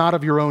this is not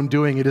of your own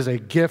doing, it is a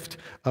gift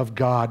of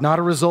God, not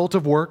a result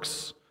of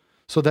works,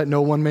 so that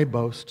no one may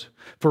boast.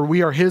 For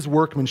we are his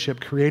workmanship,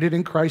 created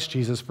in Christ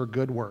Jesus for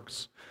good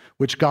works,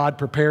 which God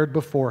prepared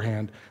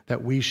beforehand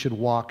that we should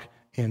walk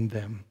in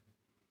them.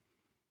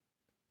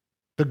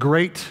 The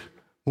great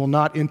will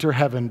not enter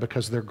heaven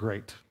because they're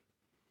great.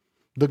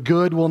 The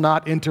good will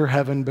not enter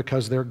heaven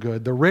because they're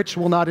good. The rich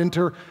will not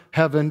enter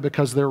heaven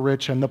because they're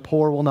rich, and the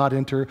poor will not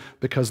enter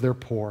because they're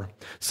poor.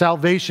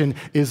 Salvation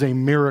is a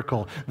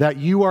miracle. That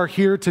you are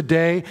here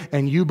today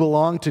and you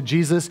belong to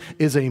Jesus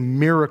is a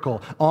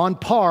miracle, on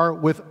par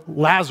with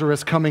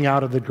Lazarus coming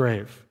out of the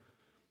grave.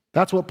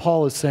 That's what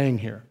Paul is saying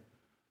here.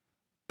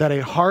 That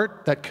a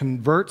heart that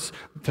converts,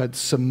 that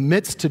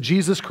submits to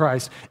Jesus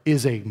Christ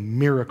is a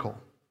miracle.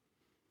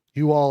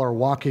 You all are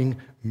walking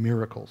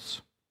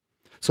miracles.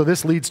 So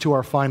this leads to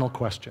our final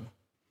question.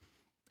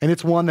 And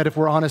it's one that, if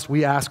we're honest,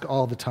 we ask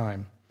all the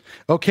time.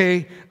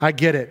 Okay, I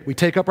get it. We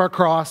take up our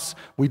cross,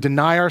 we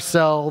deny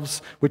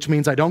ourselves, which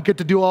means I don't get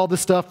to do all the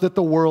stuff that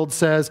the world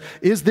says.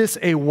 Is this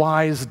a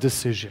wise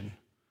decision?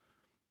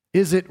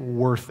 Is it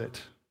worth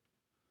it?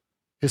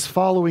 Is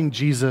following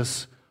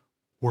Jesus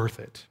worth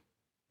it?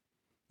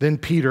 Then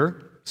Peter,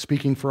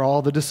 speaking for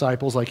all the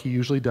disciples like he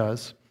usually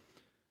does,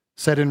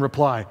 said in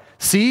reply,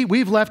 "See,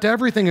 we've left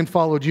everything and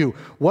followed you.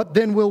 What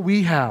then will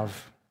we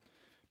have?"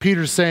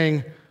 Peter's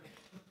saying,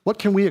 what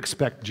can we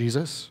expect,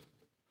 Jesus?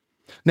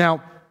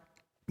 Now,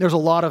 there's a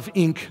lot of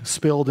ink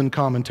spilled in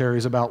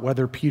commentaries about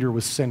whether Peter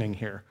was sinning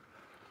here.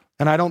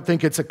 And I don't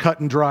think it's a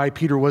cut and dry,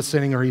 Peter was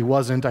sinning or he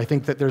wasn't. I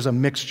think that there's a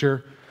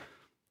mixture.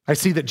 I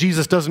see that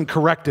Jesus doesn't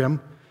correct him.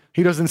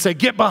 He doesn't say,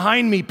 "Get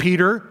behind me,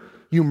 Peter,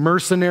 you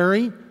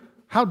mercenary.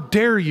 How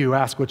dare you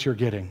ask what you're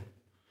getting?"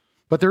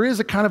 But there is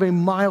a kind of a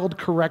mild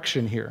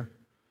correction here.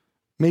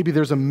 Maybe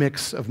there's a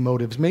mix of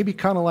motives, maybe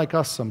kind of like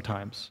us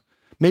sometimes.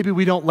 Maybe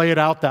we don't lay it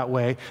out that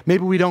way.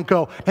 Maybe we don't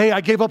go, "Hey,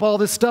 I gave up all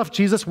this stuff,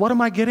 Jesus. What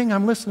am I getting?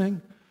 I'm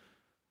listening."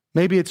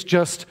 Maybe it's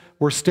just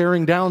we're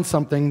staring down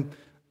something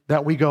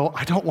that we go,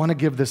 I don't want to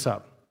give this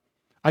up.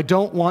 I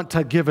don't want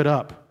to give it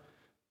up.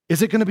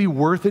 Is it going to be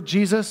worth it,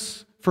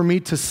 Jesus, for me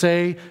to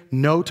say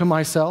no to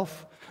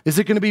myself? Is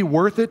it going to be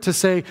worth it to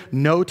say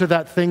no to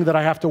that thing that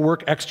I have to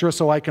work extra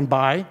so I can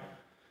buy?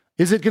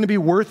 Is it going to be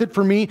worth it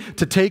for me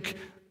to take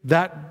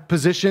that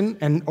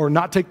position or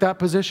not take that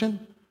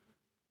position?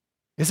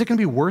 Is it going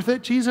to be worth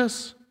it,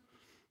 Jesus?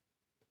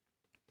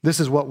 This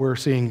is what we're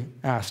seeing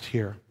asked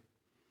here.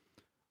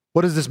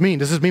 What does this mean?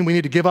 Does this mean we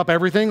need to give up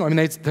everything? I mean,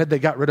 they said they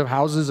got rid of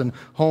houses and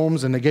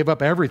homes and they gave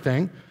up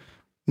everything.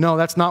 No,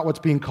 that's not what's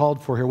being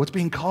called for here. What's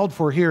being called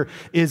for here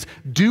is,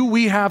 do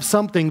we have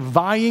something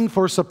vying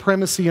for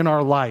supremacy in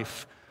our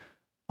life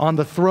on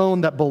the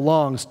throne that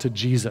belongs to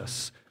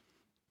Jesus?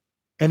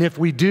 And if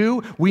we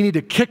do, we need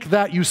to kick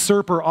that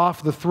usurper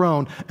off the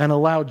throne and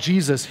allow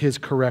Jesus his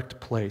correct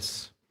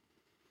place.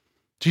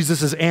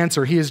 Jesus'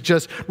 answer, he is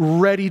just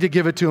ready to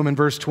give it to him in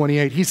verse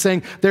 28. He's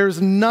saying,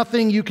 there's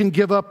nothing you can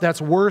give up that's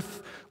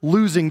worth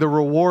losing the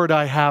reward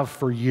I have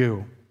for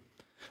you.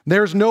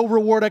 There's no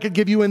reward I could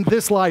give you in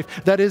this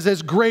life that is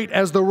as great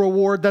as the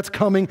reward that's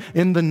coming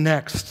in the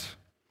next.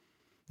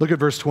 Look at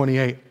verse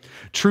 28.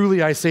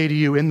 Truly I say to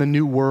you, in the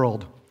new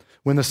world,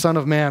 when the Son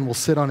of Man will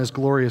sit on his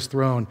glorious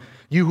throne,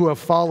 you who have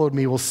followed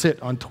me will sit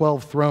on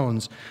 12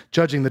 thrones,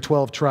 judging the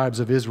 12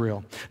 tribes of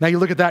Israel. Now you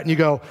look at that and you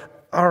go,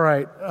 all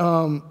right,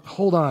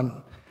 hold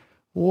on.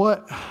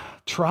 What?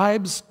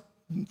 Tribes?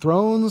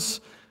 Thrones?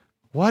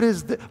 What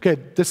is this? Okay,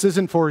 this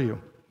isn't for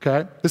you,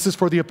 okay? This is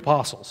for the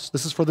apostles.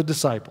 This is for the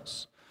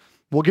disciples.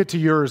 We'll get to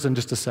yours in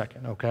just a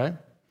second, okay?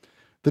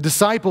 The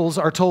disciples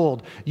are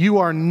told, you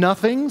are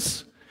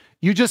nothings.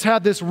 You just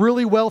had this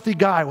really wealthy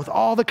guy with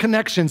all the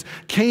connections,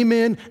 came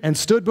in and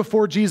stood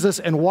before Jesus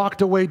and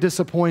walked away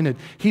disappointed.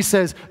 He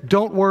says,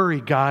 don't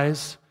worry,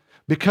 guys,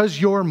 because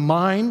you're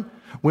mine.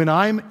 When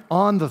I'm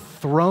on the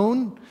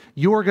throne,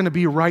 you're going to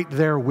be right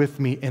there with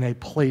me in a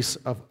place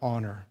of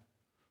honor.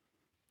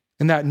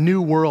 In that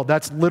new world,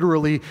 that's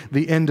literally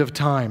the end of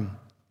time.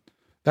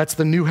 That's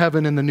the new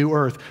heaven and the new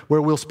earth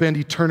where we'll spend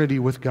eternity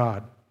with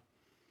God.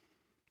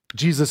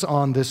 Jesus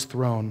on this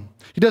throne.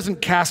 He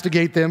doesn't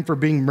castigate them for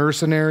being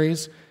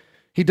mercenaries.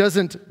 He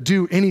doesn't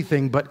do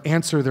anything but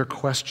answer their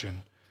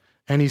question.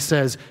 And he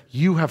says,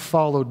 you have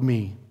followed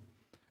me.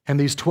 And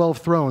these 12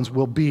 thrones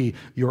will be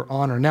your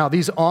honor. Now,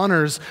 these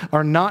honors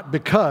are not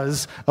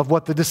because of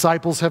what the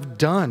disciples have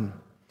done,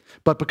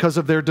 but because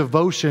of their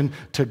devotion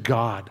to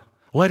God,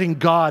 letting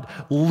God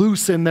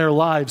loose in their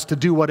lives to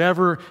do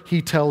whatever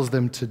he tells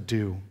them to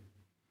do.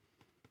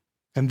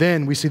 And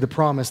then we see the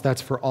promise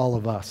that's for all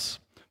of us.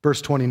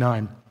 Verse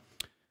 29,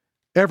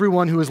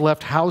 everyone who has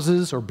left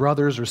houses or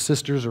brothers or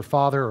sisters or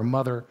father or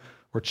mother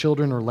or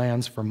children or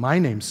lands for my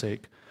name's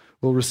sake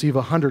will receive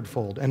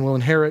 100-fold and will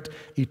inherit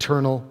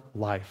eternal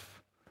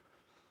life.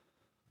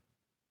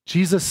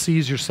 Jesus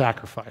sees your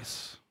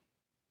sacrifice.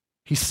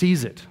 He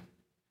sees it.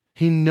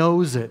 He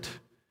knows it.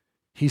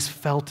 He's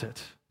felt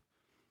it.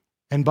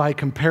 And by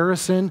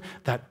comparison,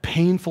 that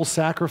painful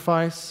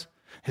sacrifice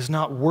is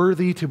not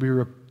worthy to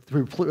be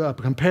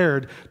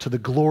compared to the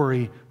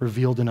glory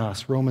revealed in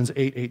us. Romans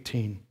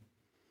 8:18.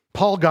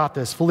 Paul got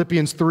this.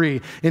 Philippians 3.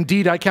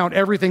 Indeed, I count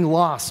everything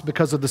lost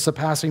because of the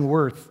surpassing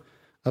worth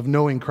of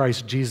knowing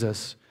Christ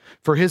Jesus.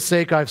 For his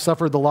sake, I've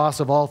suffered the loss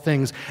of all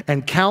things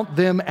and count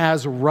them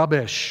as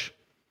rubbish.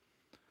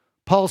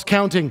 Paul's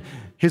counting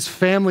his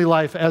family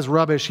life as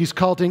rubbish. He's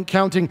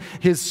counting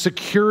his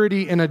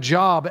security in a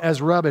job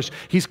as rubbish.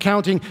 He's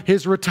counting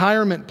his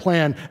retirement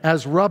plan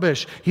as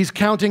rubbish. He's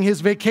counting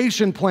his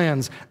vacation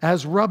plans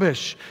as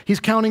rubbish. He's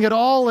counting it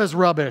all as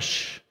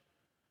rubbish.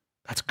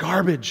 That's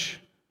garbage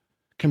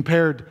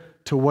compared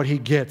to what he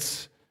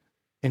gets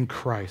in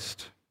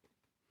Christ.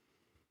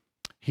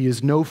 He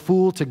is no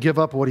fool to give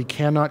up what he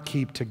cannot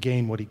keep to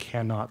gain what he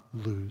cannot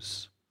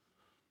lose.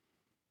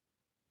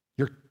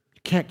 You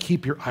can't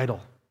keep your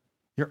idol.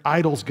 Your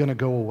idol's going to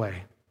go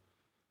away.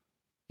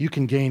 You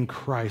can gain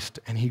Christ,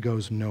 and he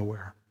goes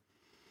nowhere.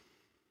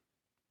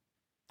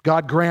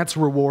 God grants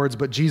rewards,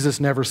 but Jesus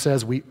never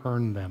says we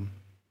earn them.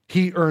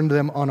 He earned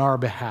them on our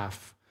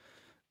behalf.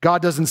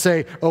 God doesn't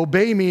say,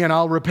 obey me and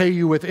I'll repay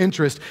you with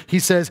interest. He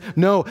says,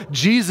 no,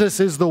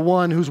 Jesus is the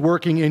one who's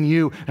working in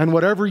you, and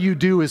whatever you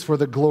do is for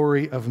the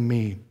glory of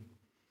me.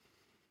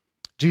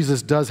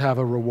 Jesus does have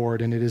a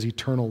reward, and it is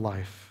eternal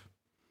life.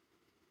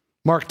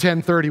 Mark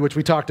 10:30, which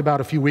we talked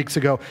about a few weeks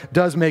ago,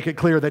 does make it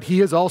clear that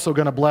he is also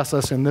going to bless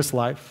us in this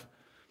life.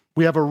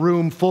 We have a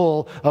room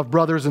full of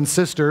brothers and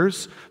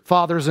sisters,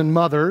 fathers and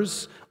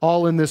mothers,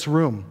 all in this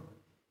room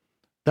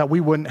that we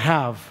wouldn't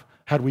have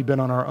had we been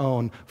on our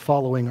own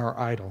following our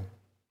idol.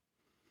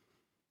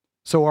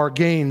 So our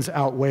gains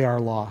outweigh our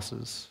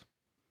losses.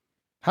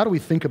 How do we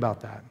think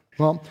about that?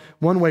 Well,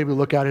 one way we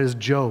look at it is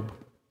Job.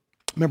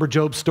 Remember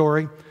Job's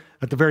story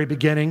at the very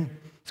beginning?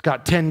 He's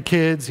got 10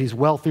 kids. He's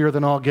wealthier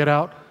than all get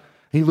out.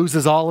 He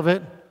loses all of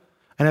it.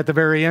 And at the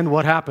very end,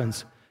 what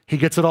happens? He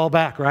gets it all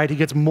back, right? He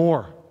gets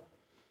more.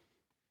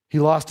 He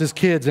lost his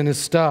kids and his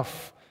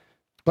stuff.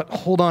 But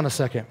hold on a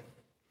second.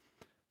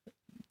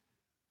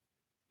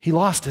 He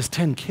lost his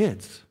 10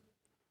 kids.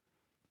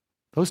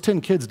 Those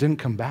 10 kids didn't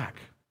come back.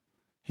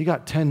 He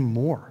got 10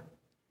 more.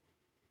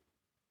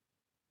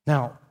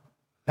 Now,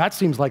 that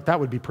seems like that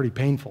would be pretty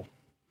painful.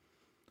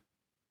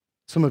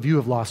 Some of you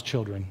have lost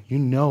children. You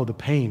know the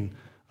pain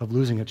of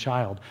losing a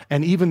child.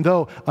 And even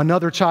though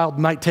another child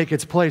might take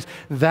its place,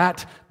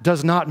 that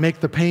does not make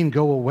the pain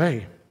go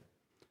away.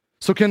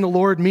 So can the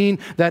Lord mean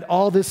that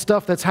all this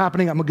stuff that's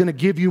happening, I'm going to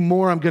give you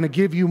more, I'm going to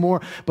give you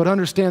more? But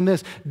understand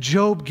this,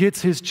 Job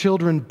gets his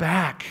children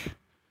back.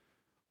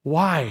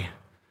 Why?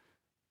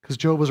 Because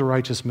Job was a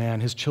righteous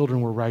man. His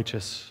children were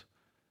righteous.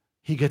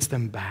 He gets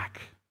them back.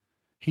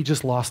 He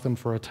just lost them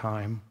for a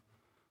time.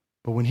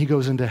 But when he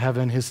goes into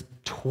heaven, his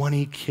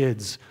 20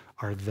 kids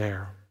are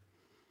there.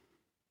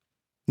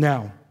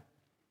 Now,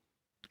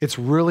 it's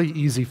really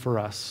easy for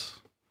us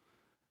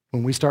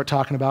when we start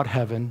talking about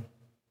heaven.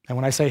 And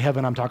when I say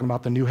heaven, I'm talking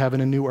about the new heaven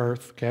and new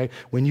earth, okay?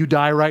 When you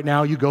die right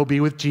now, you go be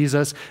with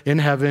Jesus in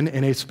heaven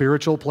in a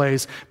spiritual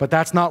place, but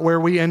that's not where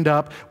we end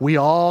up. We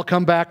all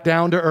come back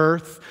down to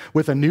earth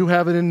with a new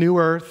heaven and new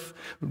earth,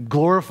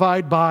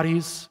 glorified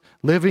bodies,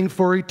 living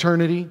for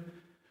eternity.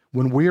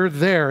 When we're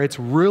there, it's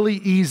really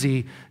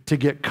easy to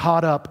get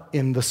caught up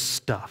in the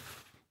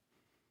stuff.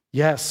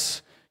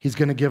 Yes, he's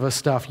going to give us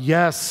stuff.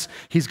 Yes,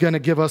 he's going to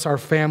give us our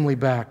family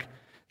back.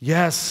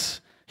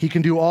 Yes, he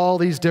can do all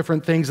these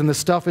different things, and the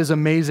stuff is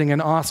amazing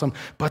and awesome,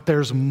 but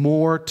there's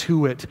more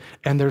to it,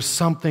 and there's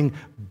something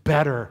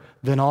better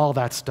than all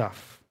that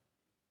stuff.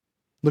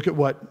 Look at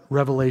what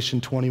Revelation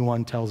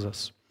 21 tells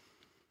us.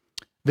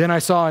 Then I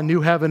saw a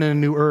new heaven and a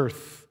new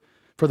earth,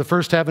 for the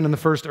first heaven and the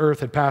first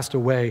earth had passed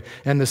away,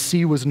 and the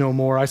sea was no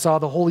more. I saw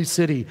the holy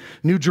city,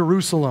 New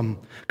Jerusalem,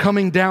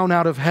 coming down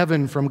out of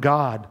heaven from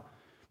God,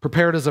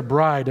 prepared as a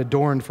bride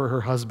adorned for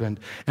her husband.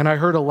 And I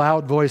heard a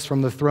loud voice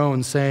from the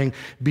throne saying,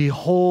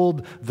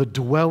 "Behold, the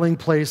dwelling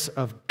place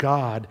of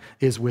God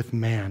is with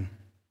man.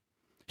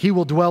 He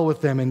will dwell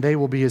with them, and they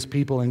will be his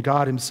people, and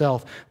God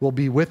himself will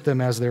be with them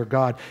as their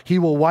God. He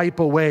will wipe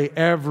away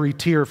every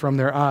tear from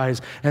their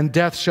eyes, and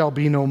death shall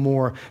be no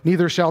more.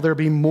 Neither shall there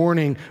be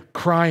mourning,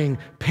 crying,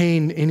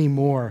 pain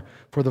anymore,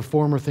 for the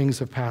former things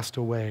have passed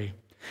away."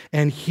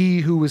 And he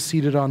who was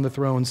seated on the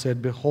throne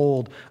said,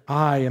 "Behold,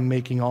 I am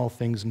making all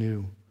things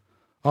new."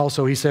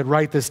 Also, he said,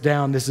 "Write this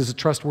down. This is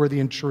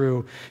trustworthy and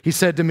true." He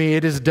said to me,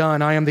 "It is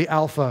done. I am the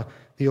Alpha,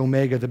 the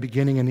Omega, the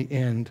beginning and the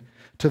end.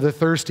 To the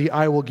thirsty,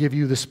 I will give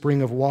you the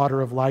spring of water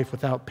of life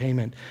without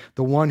payment.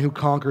 The one who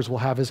conquers will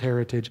have his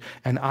heritage,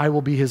 and I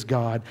will be his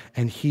God,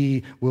 and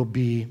he will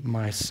be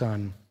my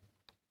son."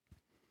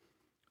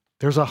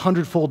 There's a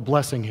 100-fold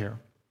blessing here.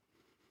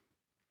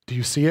 Do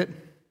you see it?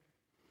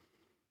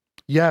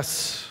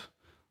 Yes,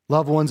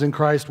 loved ones in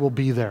Christ will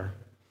be there.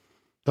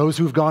 Those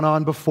who've gone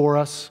on before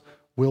us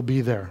will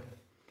be there.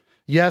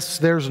 Yes,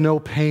 there's no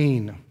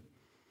pain.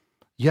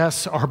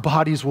 Yes, our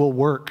bodies will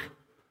work.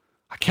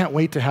 I can't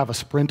wait to have a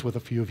sprint with a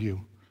few of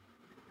you,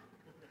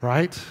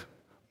 right?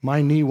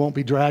 My knee won't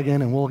be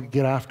dragging and we'll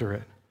get after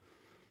it.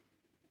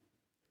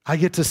 I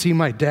get to see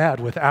my dad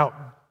without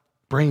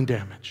brain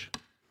damage.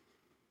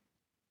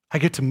 I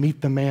get to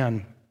meet the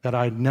man that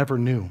I never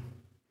knew.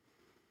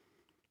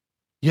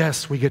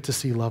 Yes, we get to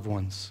see loved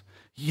ones.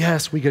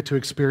 Yes, we get to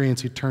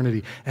experience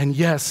eternity. And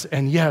yes,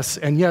 and yes,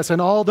 and yes.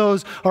 And all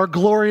those are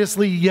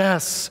gloriously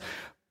yes.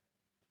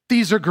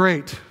 These are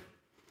great.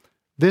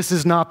 This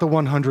is not the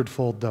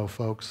 100-fold though,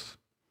 folks.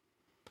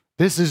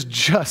 This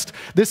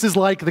is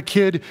like the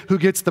kid who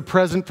gets the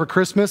present for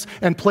Christmas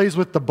and plays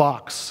with the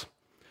box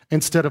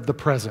instead of the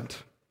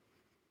present.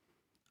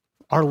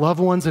 Our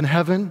loved ones in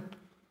heaven,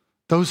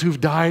 those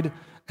who've died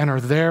and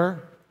are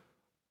there,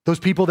 those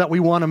people that we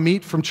want to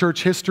meet from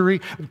church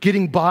history,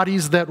 getting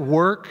bodies that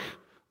work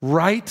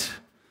right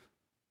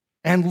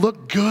and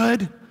look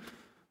good,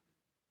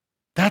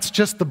 that's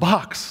just the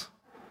box.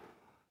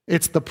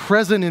 It's the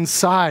present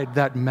inside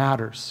that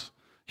matters.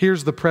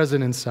 Here's the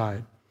present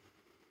inside.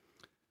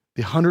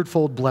 The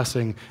 100-fold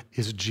blessing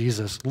is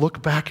Jesus.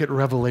 Look back at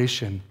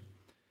Revelation.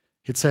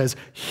 It says,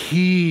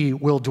 he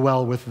will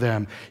dwell with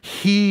them.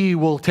 He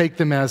will take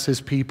them as his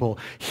people.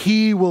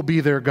 He will be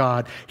their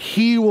God.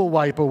 He will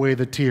wipe away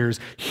the tears.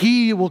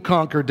 He will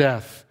conquer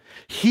death.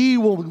 He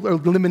will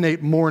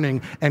eliminate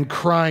mourning and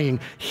crying.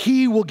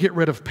 He will get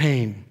rid of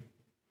pain.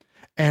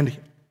 And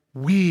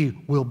we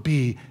will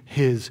be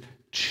his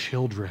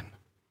children.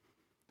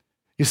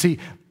 You see,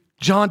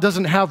 John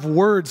doesn't have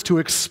words to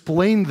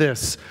explain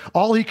this.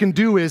 All he can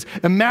do is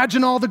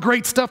imagine all the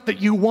great stuff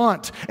that you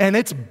want, and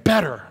it's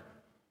better.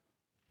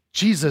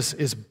 Jesus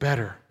is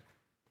better.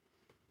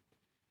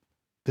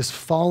 This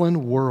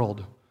fallen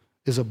world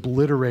is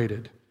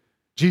obliterated.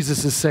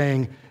 Jesus is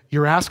saying,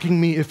 you're asking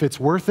me if it's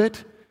worth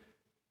it?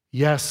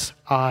 Yes,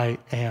 I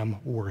am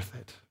worth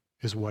it,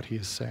 is what he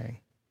is saying.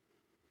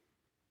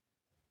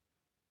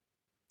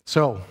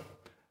 So,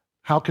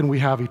 how can we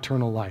have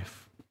eternal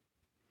life?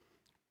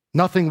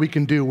 Nothing we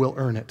can do will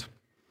earn it.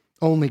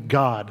 Only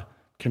God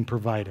can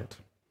provide it.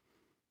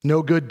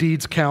 No good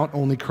deeds count,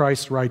 only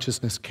Christ's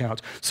righteousness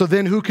counts. So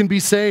then who can be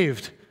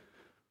saved?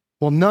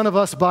 Well, none of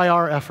us by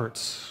our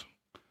efforts.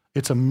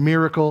 It's a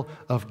miracle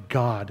of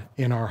God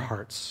in our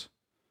hearts.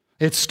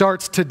 It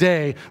starts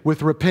today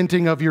with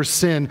repenting of your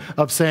sin,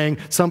 of saying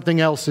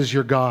something else is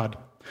your God.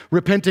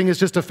 Repenting is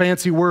just a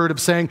fancy word of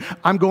saying,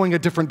 I'm going a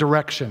different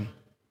direction.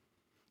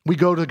 We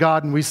go to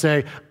God and we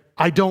say,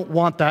 I don't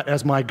want that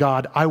as my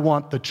God. I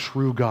want the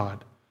true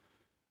God.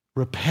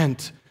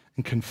 Repent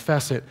and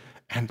confess it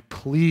and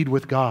plead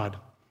with God,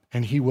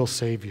 and He will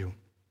save you.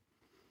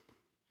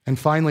 And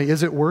finally,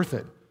 is it worth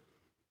it?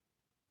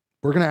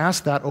 We're going to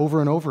ask that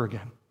over and over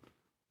again.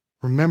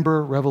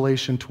 Remember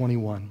Revelation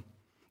 21.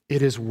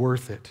 It is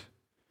worth it.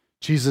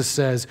 Jesus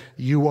says,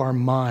 you are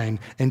mine.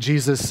 And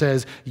Jesus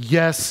says,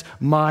 yes,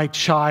 my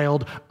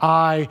child,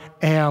 I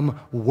am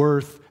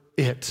worth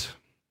it.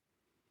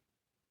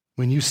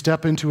 When you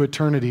step into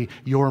eternity,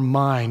 you're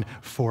mine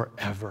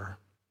forever.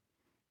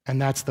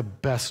 And that's the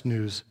best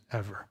news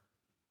ever.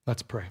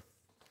 Let's pray.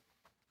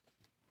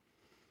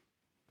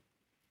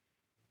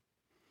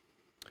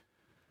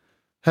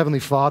 Heavenly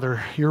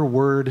Father, your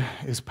word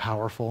is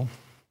powerful.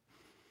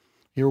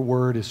 Your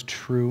word is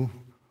true.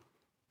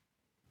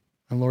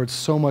 And Lord,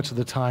 so much of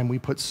the time we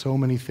put so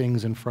many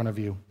things in front of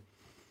you.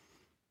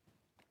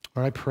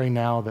 Lord, I pray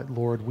now that,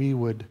 Lord, we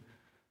would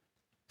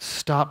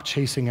stop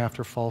chasing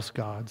after false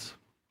gods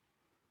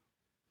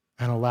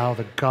and allow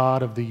the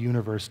God of the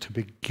universe to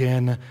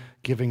begin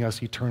giving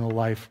us eternal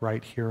life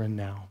right here and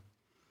now.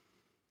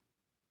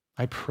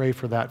 I pray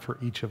for that for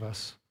each of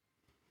us.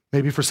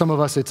 Maybe for some of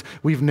us,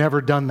 we've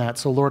never done that.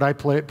 So Lord, I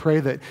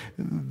pray that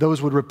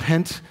those would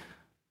repent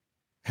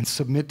and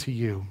submit to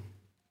you.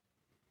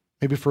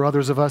 Maybe for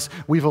others of us,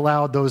 we've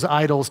allowed those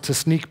idols to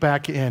sneak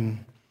back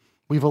in.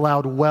 We've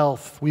allowed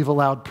wealth, we've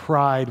allowed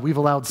pride, we've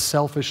allowed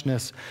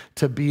selfishness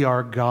to be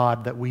our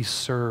God that we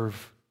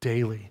serve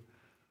daily.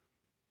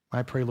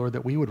 I pray, Lord,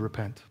 that we would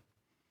repent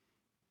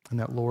and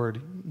that,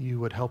 Lord, you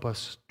would help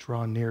us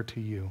draw near to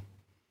you.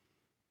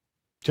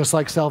 Just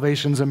like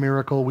salvation's a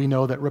miracle, we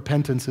know that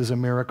repentance is a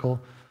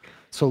miracle.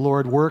 So,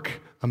 Lord,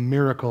 work a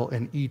miracle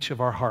in each of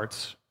our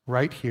hearts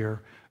right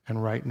here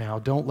and right now.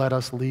 Don't let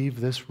us leave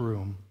this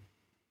room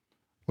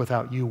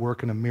without you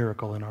working a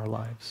miracle in our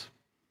lives.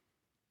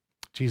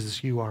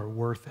 Jesus, you are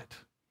worth it.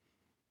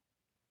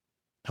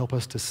 Help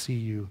us to see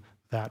you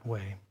that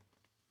way.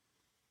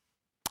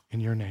 In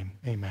your name,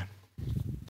 amen.